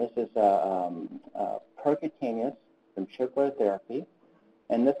 and this is percutaneous ventricular therapy.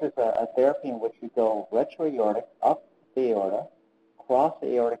 And this is a therapy in which we go retroaortic up the aorta, cross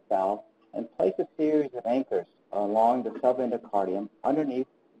the aortic valve, and place a series of anchors along the subendocardium underneath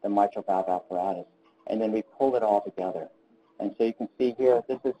the mitral valve apparatus. And then we pull it all together. And so you can see here,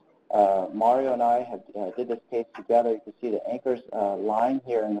 this is Mario and I did this case together. You can see the anchors lying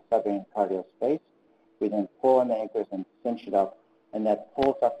here in the subendocardial space. We then pull in the anchors and cinch it up, and that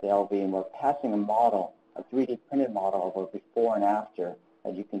pulls up the LV, and we're passing a model, a 3D printed model of a before and after,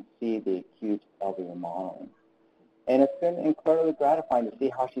 as you can see the acute LV remodeling. And it's been incredibly gratifying to see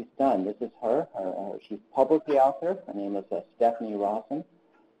how she's done. This is her. She's publicly out there. Her name is Stephanie Rawson.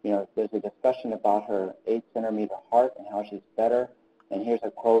 You know, there's a discussion about her 8-centimeter heart and how she's better. And here's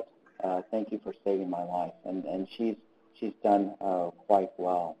a quote, "Thank you for saving my life." And she's done quite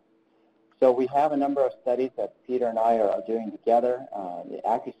well. So we have a number of studies that Peter and I are doing together. The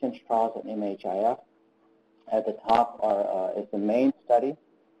AccuCinch trials at MHIF. At the top is the main study,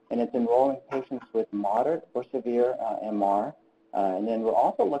 and it's enrolling patients with moderate or severe MR. And then we're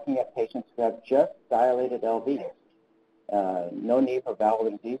also looking at patients who have just dilated LVs. No need for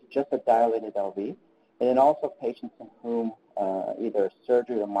valvular disease, just a dilated LV. And then also patients in whom either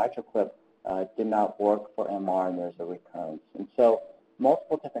surgery or mitral clip did not work for MR and there's a recurrence. And so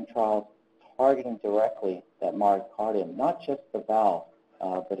multiple different trials targeting directly that myocardium, not just the valve,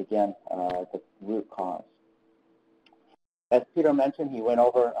 but again, the root cause. As Peter mentioned, he went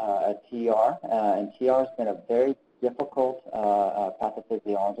over a TR, and TR has been a very difficult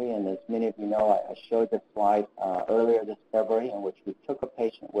pathophysiology, and as many of you know, I showed this slide earlier this February in which we took a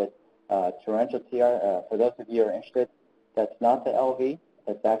patient with torrential TR. For those of you who are interested, that's not the LV,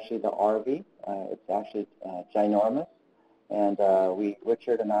 that's actually the RV. It's actually ginormous. And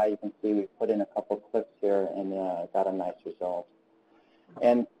Richard and I, you can see we put in a couple clips here and got a nice result.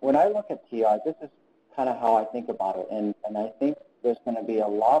 And when I look at TR, this is kind of how I think about it. And I think there's going to be a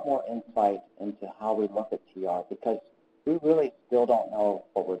lot more insight into how we look at TR because we really still don't know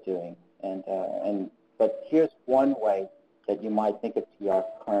what we're doing. But here's one way that you might think of TR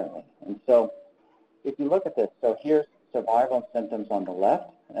currently. And so if you look at this, so here's survival symptoms on the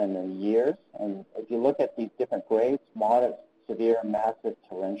left and then years. And if you look at these different grades, moderate, severe, massive,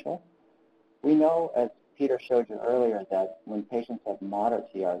 torrential, we know, as Peter showed you earlier, that when patients have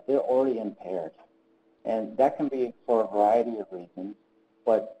moderate TR, they're already impaired. And that can be for a variety of reasons,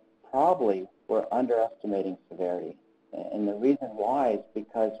 but probably we're underestimating severity. And the reason why is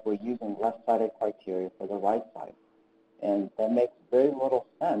because we're using left-sided criteria for the right side. And that makes very little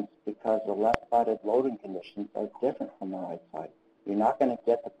sense because the left-sided loading conditions are different from the right side. You're not going to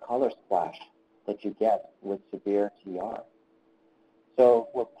get the color splash that you get with severe TR. So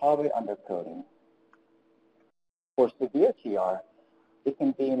we're probably undercoding. For severe TR, it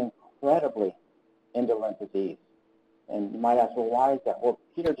can be an incredibly indolent disease. And you might ask, well, why is that? Well,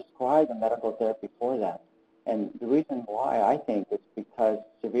 Peter described the medical therapy for that. And the reason why, I think, is because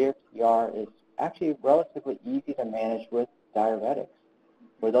severe TR is actually relatively easy to manage with diuretics.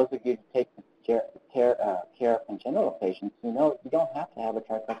 For those of you who take care of congenital patients, you know you don't have to have a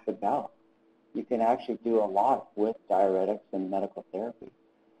tricuspid valve. You can actually do a lot with diuretics and medical therapy.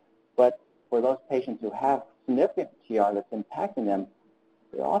 But for those patients who have significant TR that's impacting them,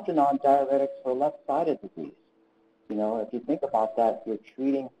 they're often on diuretics for left-sided disease. You know, if you think about that, you're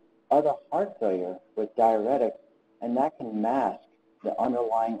treating other heart failure with diuretics, and that can mask the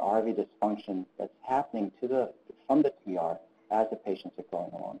underlying RV dysfunction that's happening from the TR as the patients are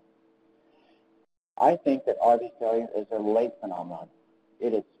going along. I think that RV failure is a late phenomenon.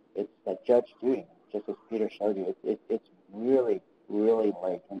 It's a judge duty, just as Peter showed you. It's really, really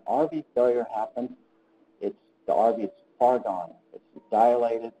late. When RV failure happens, the RV is far gone. It's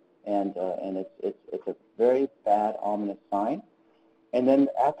dilated, and it's a very bad, ominous sign. And then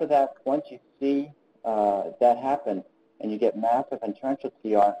after that, once you see that happen, and you get massive and torrential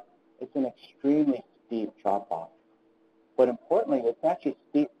TR, it's an extremely steep drop-off. But importantly, it's actually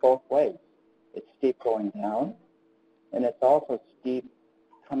steep both ways. It's steep going down, and it's also steep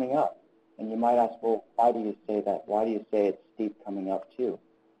coming up. And you might ask, well, why do you say that? Why do you say it's steep coming up too?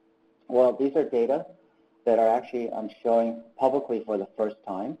 Well, these are data that are actually I'm showing publicly for the first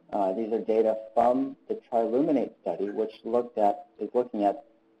time. These are data from the Triluminate study, which is looking at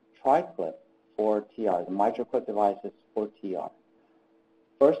TriClip for TR, the mitral clip devices for TR.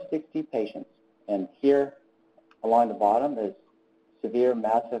 first 60 patients, and here along the bottom is severe,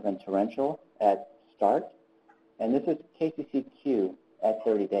 massive, and torrential at start, and this is KCCQ at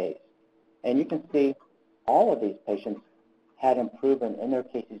 30 days. And you can see all of these patients had improvement in their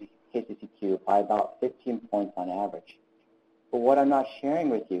KCCQ by about 15 points on average. But what I'm not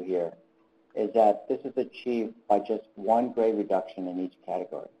sharing with you here is that this is achieved by just one grade reduction in each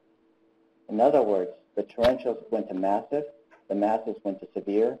category. In other words, the torrentials went to massive, the massives went to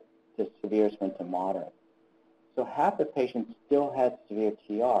severes went to moderate. So half the patients still had severe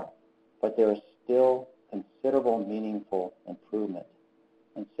TR, but there was still considerable meaningful improvement.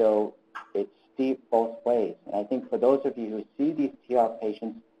 And so it's steep both ways. And I think for those of you who see these TR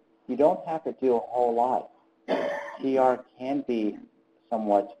patients, you don't have to do a whole lot. TR can be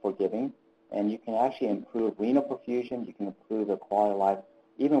somewhat forgiving, and you can actually improve renal perfusion, you can improve their quality of life,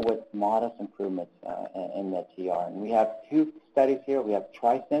 even with modest improvements in the TR. And we have two studies here. We have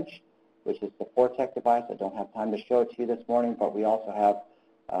TriCinch, which is the Fortec device. I don't have time to show it to you this morning, but we also have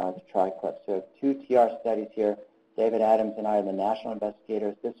the TriClip. So two TR studies here. David Adams and I are the national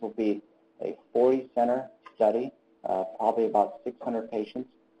investigators. This will be a 40-center study, probably about 600 patients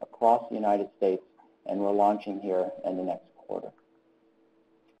across the United States, and we're launching here in the next quarter.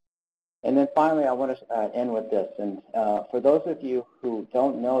 And then finally, I want to end with this. And for those of you who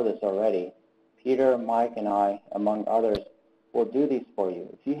don't know this already, Peter, Mike, and I, among others, will do these for you.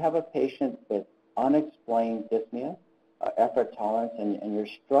 If you have a patient with unexplained dyspnea, effort tolerance, and you're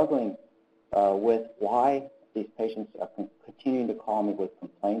struggling with why these patients are continuing to call me with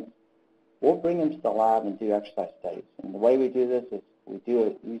complaints, we'll bring them to the lab and do exercise studies. And the way we do this is we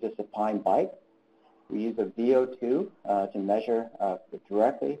use a supine bike. We use a VO2 to measure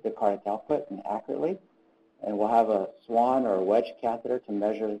directly the cardiac output and accurately. And we'll have a swan or a wedge catheter to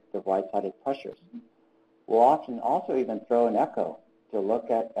measure the right-sided pressures. We'll often also even throw an echo to look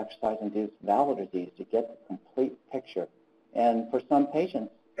at exercise-induced valvular disease to get the complete picture. And for some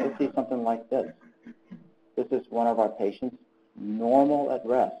patients, you'll see something like this. This is one of our patients, normal at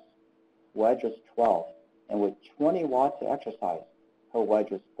rest. Wedge was 12. And with 20 watts of exercise, her wedge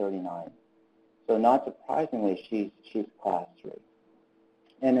was 39. So not surprisingly, she's class 3.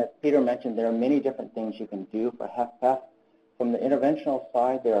 And as Peter mentioned, there are many different things you can do for HFpEF. From the interventional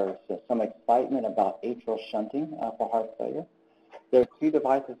side, there is some excitement about atrial shunting for heart failure. There are two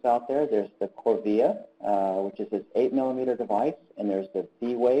devices out there. There's the Corvia, which is this 8-millimeter device, and there's the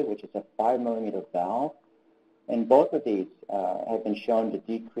V-Wave, which is a 5-millimeter valve. And both of these have been shown to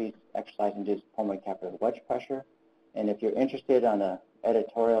decrease exercise-induced pulmonary capillary wedge pressure. And if you're interested on an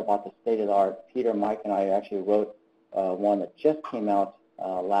editorial about the state of the art, Peter, Mike, and I actually wrote one that just came out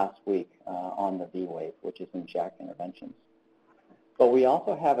last week on the V-Wave, which is in JACC interventions. But we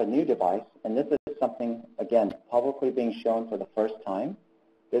also have a new device, and this is something, again, publicly being shown for the first time.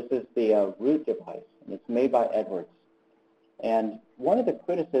 This is the Root device, and it's made by Edwards. And one of the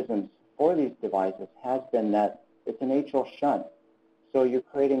criticisms for these devices has been that it's an atrial shunt, so you're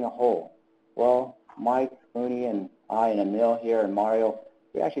creating a hole. Well, Mike, Rooney, and I, and Emil here, and Mario,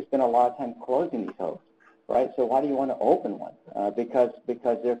 we actually spend a lot of time closing these holes, right? So why do you want to open one? Because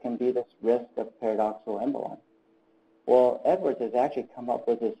there can be this risk of paradoxical emboli. Well, Edwards has actually come up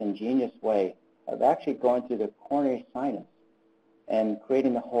with this ingenious way of actually going through the coronary sinus and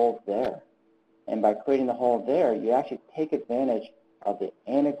creating the hole there. And by creating the hole there, you actually take advantage of the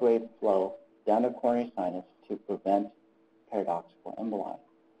antegrade flow down the coronary sinus to prevent paradoxical emboli.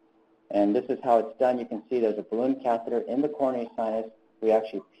 And this is how it's done. You can see there's a balloon catheter in the coronary sinus. We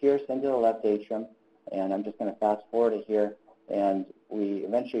actually pierce into the left atrium, and I'm just going to fast forward it here. And we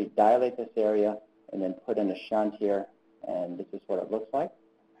eventually dilate this area and then put in a shunt here, and this is what it looks like.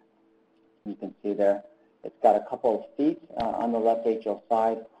 You can see there, it's got a couple of feet on the left atrial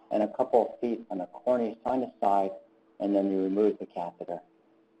side and a couple of feet on the coronary sinus side, and then you remove the catheter.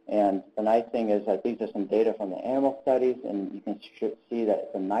 And the nice thing is that these are some data from the animal studies, and you can see that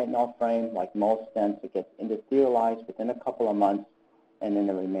it's a nitinol frame. Like most stents, it gets endothelialized within a couple of months, and then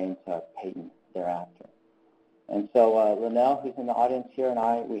it remains patent thereafter. And so Linnell, who's in the audience here, and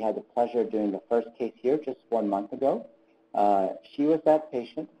I, we had the pleasure of doing the first case here just 1 month ago. She was that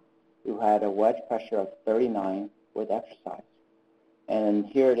patient who had a wedge pressure of 39 with exercise. And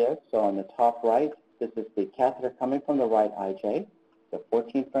here it is. So on the top right, this is the catheter coming from the right IJ, the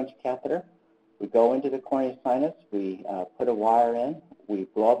 14 French catheter. We go into the coronary sinus. We put a wire in. We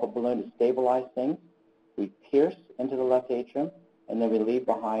blow up a balloon to stabilize things. We pierce into the left atrium, and then we leave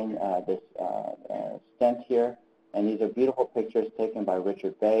behind this stent here. And these are beautiful pictures taken by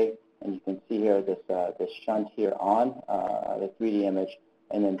Richard Bay. And you can see here this shunt here on the 3D image,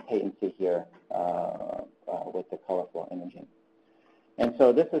 and then patency here with the colorful imaging. And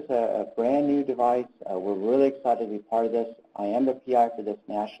so this is a brand new device. We're really excited to be part of this. I am the PI for this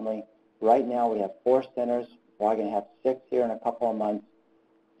nationally. Right now we have 4 centers. We're going to have 6 here in a couple of months.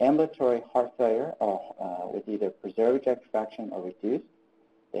 Ambulatory heart failure with either preserved ejection fraction or reduced.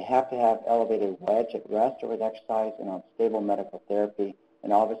 They have to have elevated wedge at rest or with exercise and on stable medical therapy.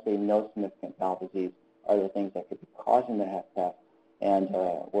 And obviously no significant valve disease are the things that could be causing the HFpEF. And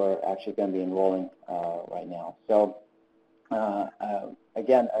we're actually going to be enrolling right now. So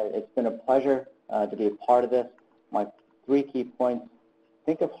again, it's been a pleasure to be a part of this. My 3 key points: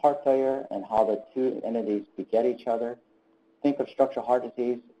 think of heart failure and how the 2 entities beget each other. Think of structural heart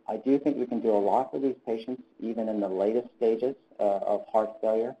disease. I do think we can do a lot for these patients, even in the latest stages of heart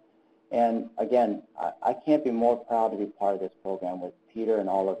failure. And again, I can't be more proud to be part of this program with Peter and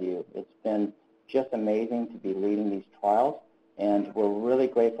all of you. It's been just amazing to be leading these trials, and we're really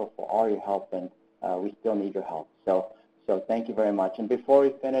grateful for all your help, and we still need your help. So thank you very much. And before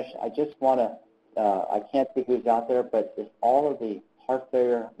we finish, I just want to, I can't see who's out there, but if all of the heart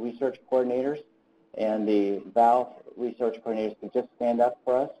failure research coordinators and the valve research coordinators could just stand up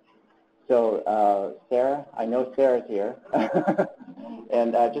for us. So Sarah, I know Sarah's here,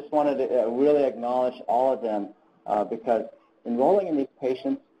 and I just wanted to really acknowledge all of them because enrolling in these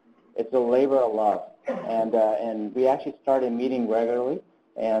patients, it's a labor of love, and we actually started meeting regularly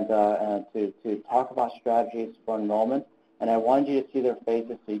and to talk about strategies for enrollment, and I wanted you to see their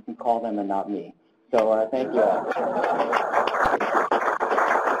faces so you can call them and not me. So thank you all.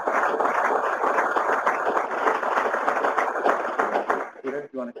 Peter, do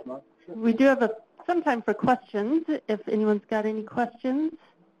you want to come up? We do have some time for questions, if anyone's got any questions.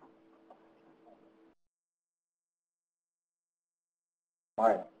 All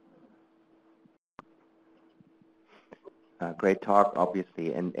right. Great talk,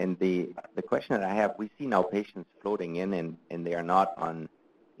 obviously. And the question that I have, we see now patients floating in, and they are not on,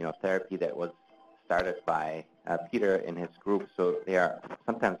 therapy that was started by Peter and his group. So they are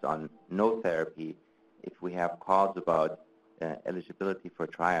sometimes on no therapy. If we have calls about eligibility for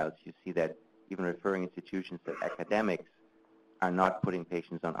trials, you see that even referring institutions that academics are not putting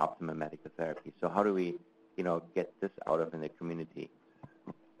patients on optimum medical therapy. So how do we, get this out of in the community?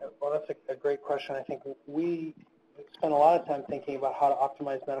 Well, that's a great question. I think we spend a lot of time thinking about how to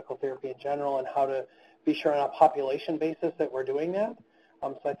optimize medical therapy in general and how to be sure on a population basis that we're doing that.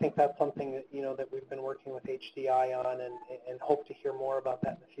 So I think that's something that, that we've been working with HDI on and hope to hear more about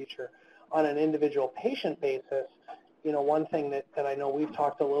that in the future. On an individual patient basis, one thing that I know we've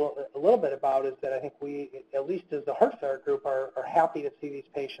talked a little bit about is that I think we, at least as the heart failure group, are happy to see these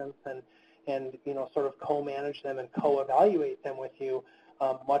patients and sort of co-manage them and co-evaluate them with you,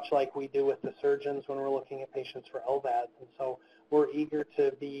 much like we do with the surgeons when we're looking at patients for LVADs. And so we're eager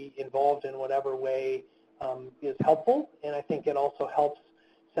to be involved in whatever way is helpful, and I think it also helps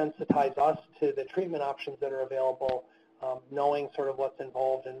sensitize us to the treatment options that are available, knowing sort of what's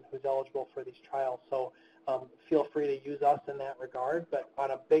involved and who's eligible for these trials. So feel free to use us in that regard, but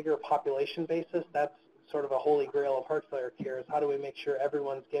on a bigger population basis, that's sort of a holy grail of heart failure care, is how do we make sure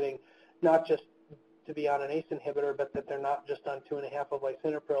everyone's getting not just to be on an ACE inhibitor, but that they're not just on 2.5 of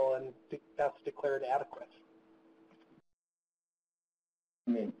lisinopril and that's declared adequate.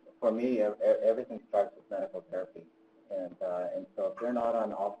 I mean, for me, everything starts with medical therapy, and so if they're not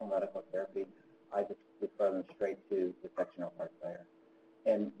on optimal medical therapy, I just refer them straight to sectional heart failure.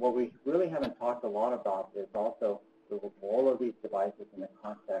 And what we really haven't talked a lot about is also the role of these devices in the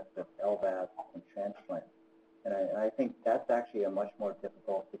context of LVAD and transplant. And I think that's actually a much more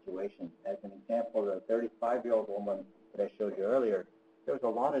difficult situation. As an example, the 35-year-old woman that I showed you earlier, there was a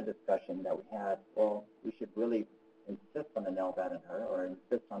lot of discussion that we had, well, we should really insist on an LVAD in her or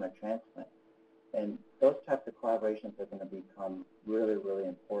insist on a transplant. And those types of collaborations are going to become really, really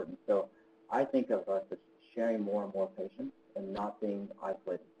important. So I think of us as sharing more and more patients and not being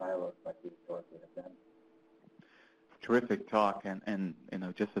isolated silos like we historically have been. Terrific talk, and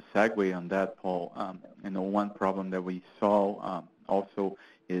just a segue on that, Paul. One problem that we saw also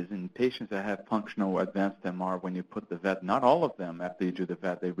is in patients that have functional advanced MR. When you put the VET, not all of them after you do the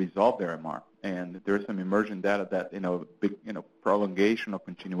VET, they resolve their MR, and there's some emergent data that big prolongation or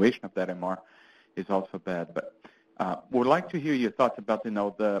continuation of that MR is also bad. But would like to hear your thoughts about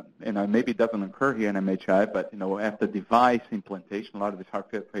maybe it doesn't occur here in MHI, but after device implantation, a lot of these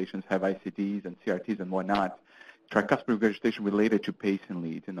heart failure patients have ICDs and CRTs and whatnot. Tricuspid regurgitation related to pacing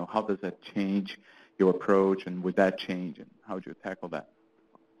leads, how does that change your approach, and would that change, and how would you tackle that?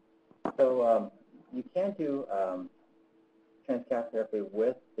 So you can do transcatheter therapy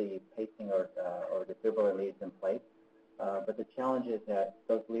with the pacing or defibrillator leads in place, but the challenge is that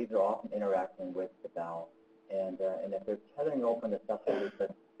those leads are often interacting with the valve, And if they're tethering open the septal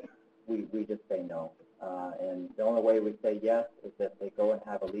leaflet, we just say no. And the only way we say yes is if they go and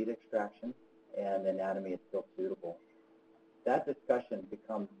have a lead extraction and the anatomy is still suitable. That discussion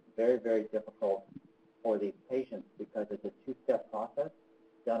becomes very, very difficult for these patients because it's a two-step process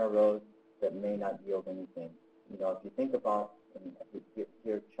down a road that may not yield anything. You know, if you think about, and if you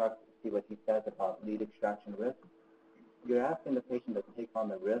hear Chuck see what he says about lead extraction risk, you're asking the patient to take on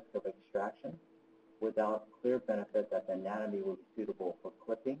the risk of extraction without clear benefit that the anatomy will be suitable for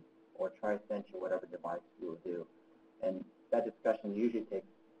clipping or tricentia, whatever device you will do. And that discussion usually takes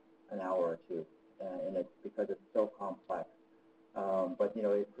an hour or two, and it's because it's so complex. But, you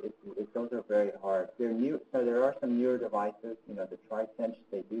know, those are very hard. So there are some newer devices, you know, the tricentia,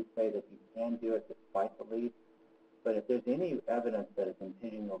 they do say that you can do it despite the lead. But if there's any evidence that it's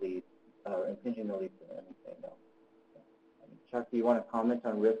impinging the lead, then we say no. Chuck, do you want to comment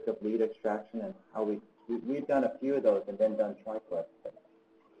on risk of lead extraction and how we've done a few of those and then done triclips?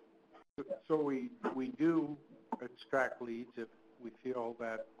 So we do extract leads if we feel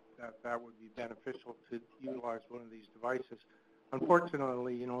that would be beneficial to utilize one of these devices.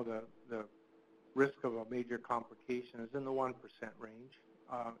 Unfortunately, you know, the risk of a major complication is in the 1% range.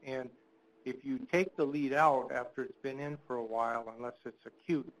 And if you take the lead out after it's been in for a while, unless it's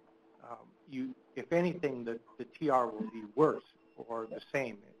acute, if anything, the TR will be worse or the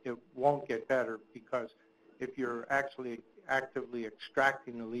same. It won't get better because if you're actually actively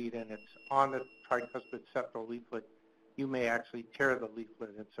extracting the lead and it's on the tricuspid septal leaflet, you may actually tear the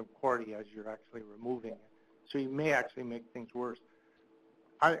leaflet in some chordae as you're actually removing it. So you may actually make things worse.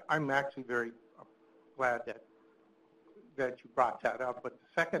 I'm actually very glad that you brought that up. But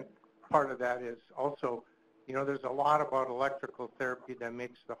the second part of that is also, you know, there's a lot about electrical therapy that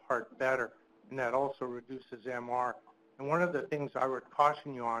makes the heart better, and that also reduces MR. And one of the things I would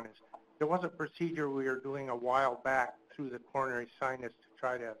caution you on is there was a procedure we were doing a while back through the coronary sinus to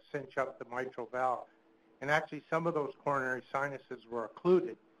try to cinch up the mitral valve. And actually some of those coronary sinuses were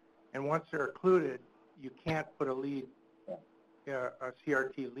occluded. And once they're occluded, you can't put a lead, a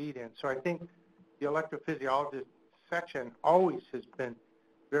CRT lead in. So I think the electrophysiologist section always has been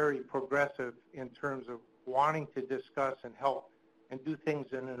very progressive in terms of wanting to discuss and help and do things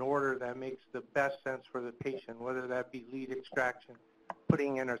in an order that makes the best sense for the patient, whether that be lead extraction,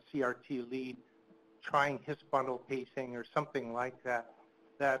 putting in a CRT lead, trying his bundle pacing or something like that,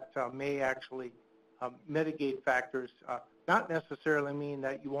 that may actually mitigate factors, not necessarily mean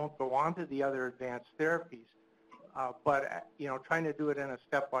that you won't go on to the other advanced therapies, but you know, trying to do it in a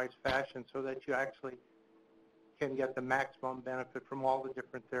stepwise fashion so that you actually can get the maximum benefit from all the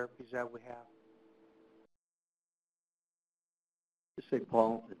different therapies that we have. Say,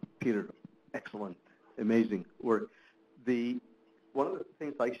 Paul, Peter, excellent, amazing work. One of the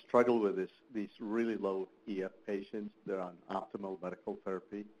things I struggle with is these really low EF patients. They're on optimal medical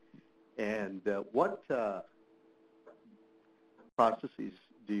therapy. And what processes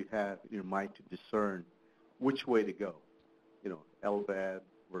do you have in your mind to discern which way to go? You know, LVAD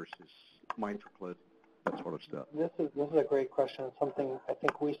versus MitraClip, that sort of stuff. This is a great question. It's something I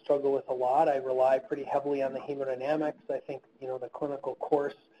think we struggle with a lot. I rely pretty heavily on the hemodynamics. I think, you know, the clinical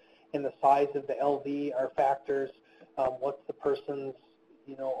course and the size of the LV are factors. What's the person's,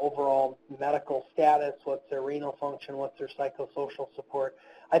 you know, overall medical status? What's their renal function? What's their psychosocial support?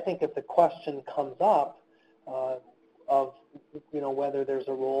 I think if the question comes up of, you know, whether there's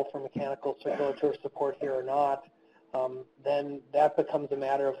a role for mechanical circulatory support here or not, then that becomes a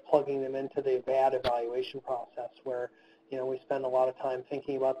matter of plugging them into the VAD evaluation process where, you know, we spend a lot of time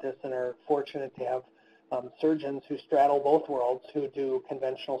thinking about this and are fortunate to have surgeons who straddle both worlds, who do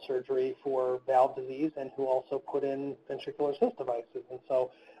conventional surgery for valve disease and who also put in ventricular assist devices. And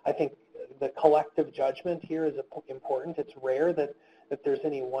so I think the collective judgment here is important. It's rare that there's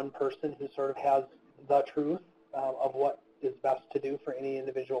any one person who sort of has the truth of what is best to do for any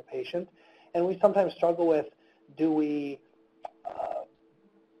individual patient. And we sometimes struggle with, do we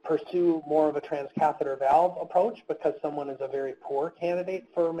pursue more of a transcatheter valve approach because someone is a very poor candidate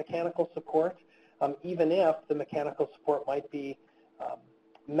for mechanical support, even if the mechanical support might be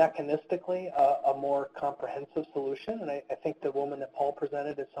mechanistically a more comprehensive solution. And I think the woman that Paul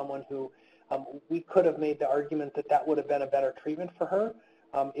presented is someone who we could have made the argument that would have been a better treatment for her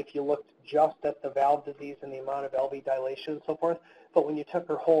if you looked just at the valve disease and the amount of LV dilation and so forth. But when you took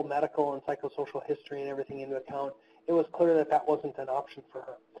her whole medical and psychosocial history and everything into account, it was clear that that wasn't an option for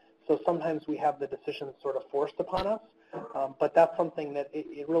her. So sometimes we have the decisions sort of forced upon us, but that's something that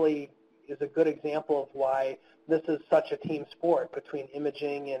it really is a good example of why this is such a team sport between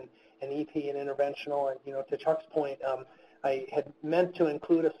imaging and EP and interventional. And, you know, to Chuck's point, I had meant to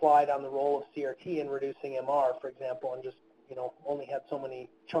include a slide on the role of CRT in reducing MR, for example, and just only had so many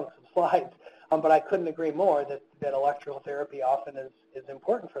chunks of slides. But I couldn't agree more that electrical therapy often is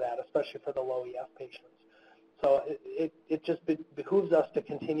important for that, especially for the low EF patients. So it just behooves us to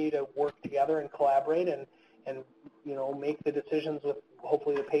continue to work together and collaborate and make the decisions with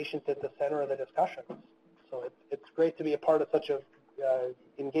hopefully the patient at the center of the discussion. So it's great to be a part of such a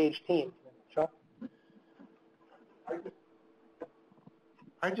engaged team. Chuck?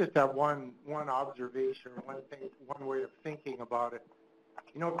 I just have one observation, one way of thinking about it.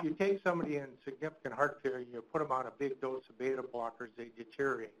 If you take somebody in significant heart failure and you put them on a big dose of beta blockers, they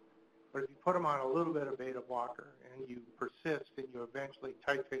deteriorate. But if you put them on a little bit of beta blocker and you persist and you eventually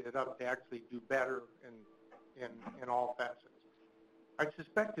titrate it up, they actually do better in all facets. I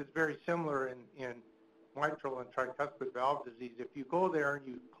suspect it's very similar in mitral and tricuspid valve disease. If you go there and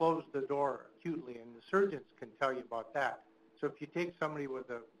you close the door acutely, and the surgeons can tell you about that. So if you take somebody with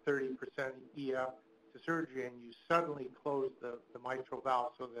a 30% EF to surgery and you suddenly close the mitral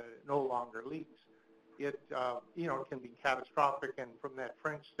valve so that it no longer leaks, it can be catastrophic. And from that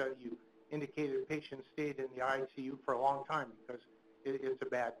French study, you indicated patients stayed in the ICU for a long time because it's a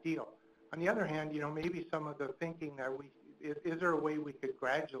bad deal. On the other hand, maybe some of the thinking that is there a way we could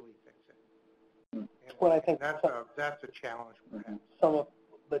gradually fix it? And, well, I think that's a challenge. Mm-hmm. Some of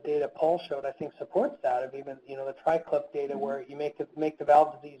the data Paul showed, I think, supports that. Of even the TriClip data, where you make the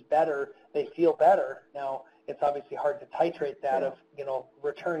valve disease better, they feel better. Now it's obviously hard to titrate that. Of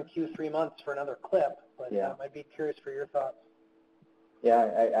return Q3 months for another clip, but I'd be curious for your thoughts. Yeah,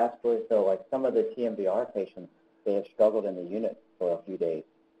 I absolutely. So like some of the TMVR patients, they have struggled in the unit for a few days,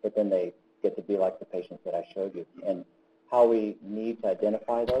 but then they get to be like the patients that I showed you. And how we need to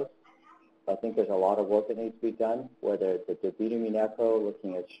identify those, I think there's a lot of work that needs to be done, whether it's the beating echo,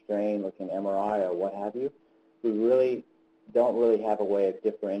 looking at strain, looking at MRI, or what have you. We really don't have a way of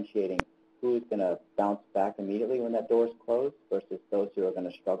differentiating who's going to bounce back immediately when that door is closed versus those who are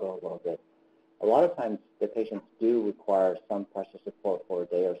going to struggle a little bit. A lot of times the patients do require some pressure support for a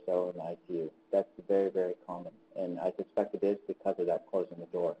day or so in the ICU. That's very, very common, and I suspect it is because of that closing the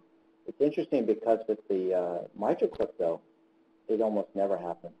door. It's interesting because with the mitral clip, though, it almost never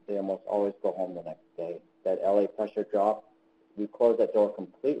happens. They almost always go home the next day. That LA pressure drop, we closed that door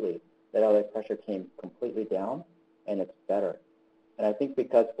completely. That LA pressure came completely down, and it's better. And I think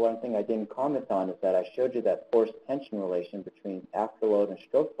because one thing I didn't comment on is that I showed you that force tension relation between afterload and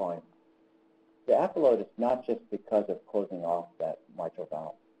stroke volume. The afterload is not just because of closing off that mitral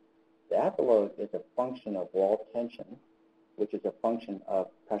valve. The afterload is a function of wall tension, which is a function of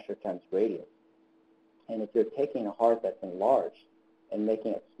pressure times radius. And if you're taking a heart that's enlarged and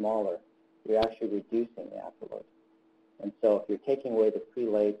making it smaller, you're actually reducing the afterload. And so if you're taking away the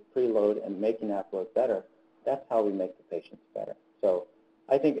preload and making afterload better, that's how we make the patients better. So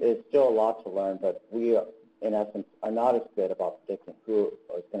I think it's still a lot to learn, but we, in essence, are not as good about predicting who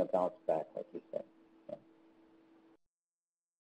is going to bounce back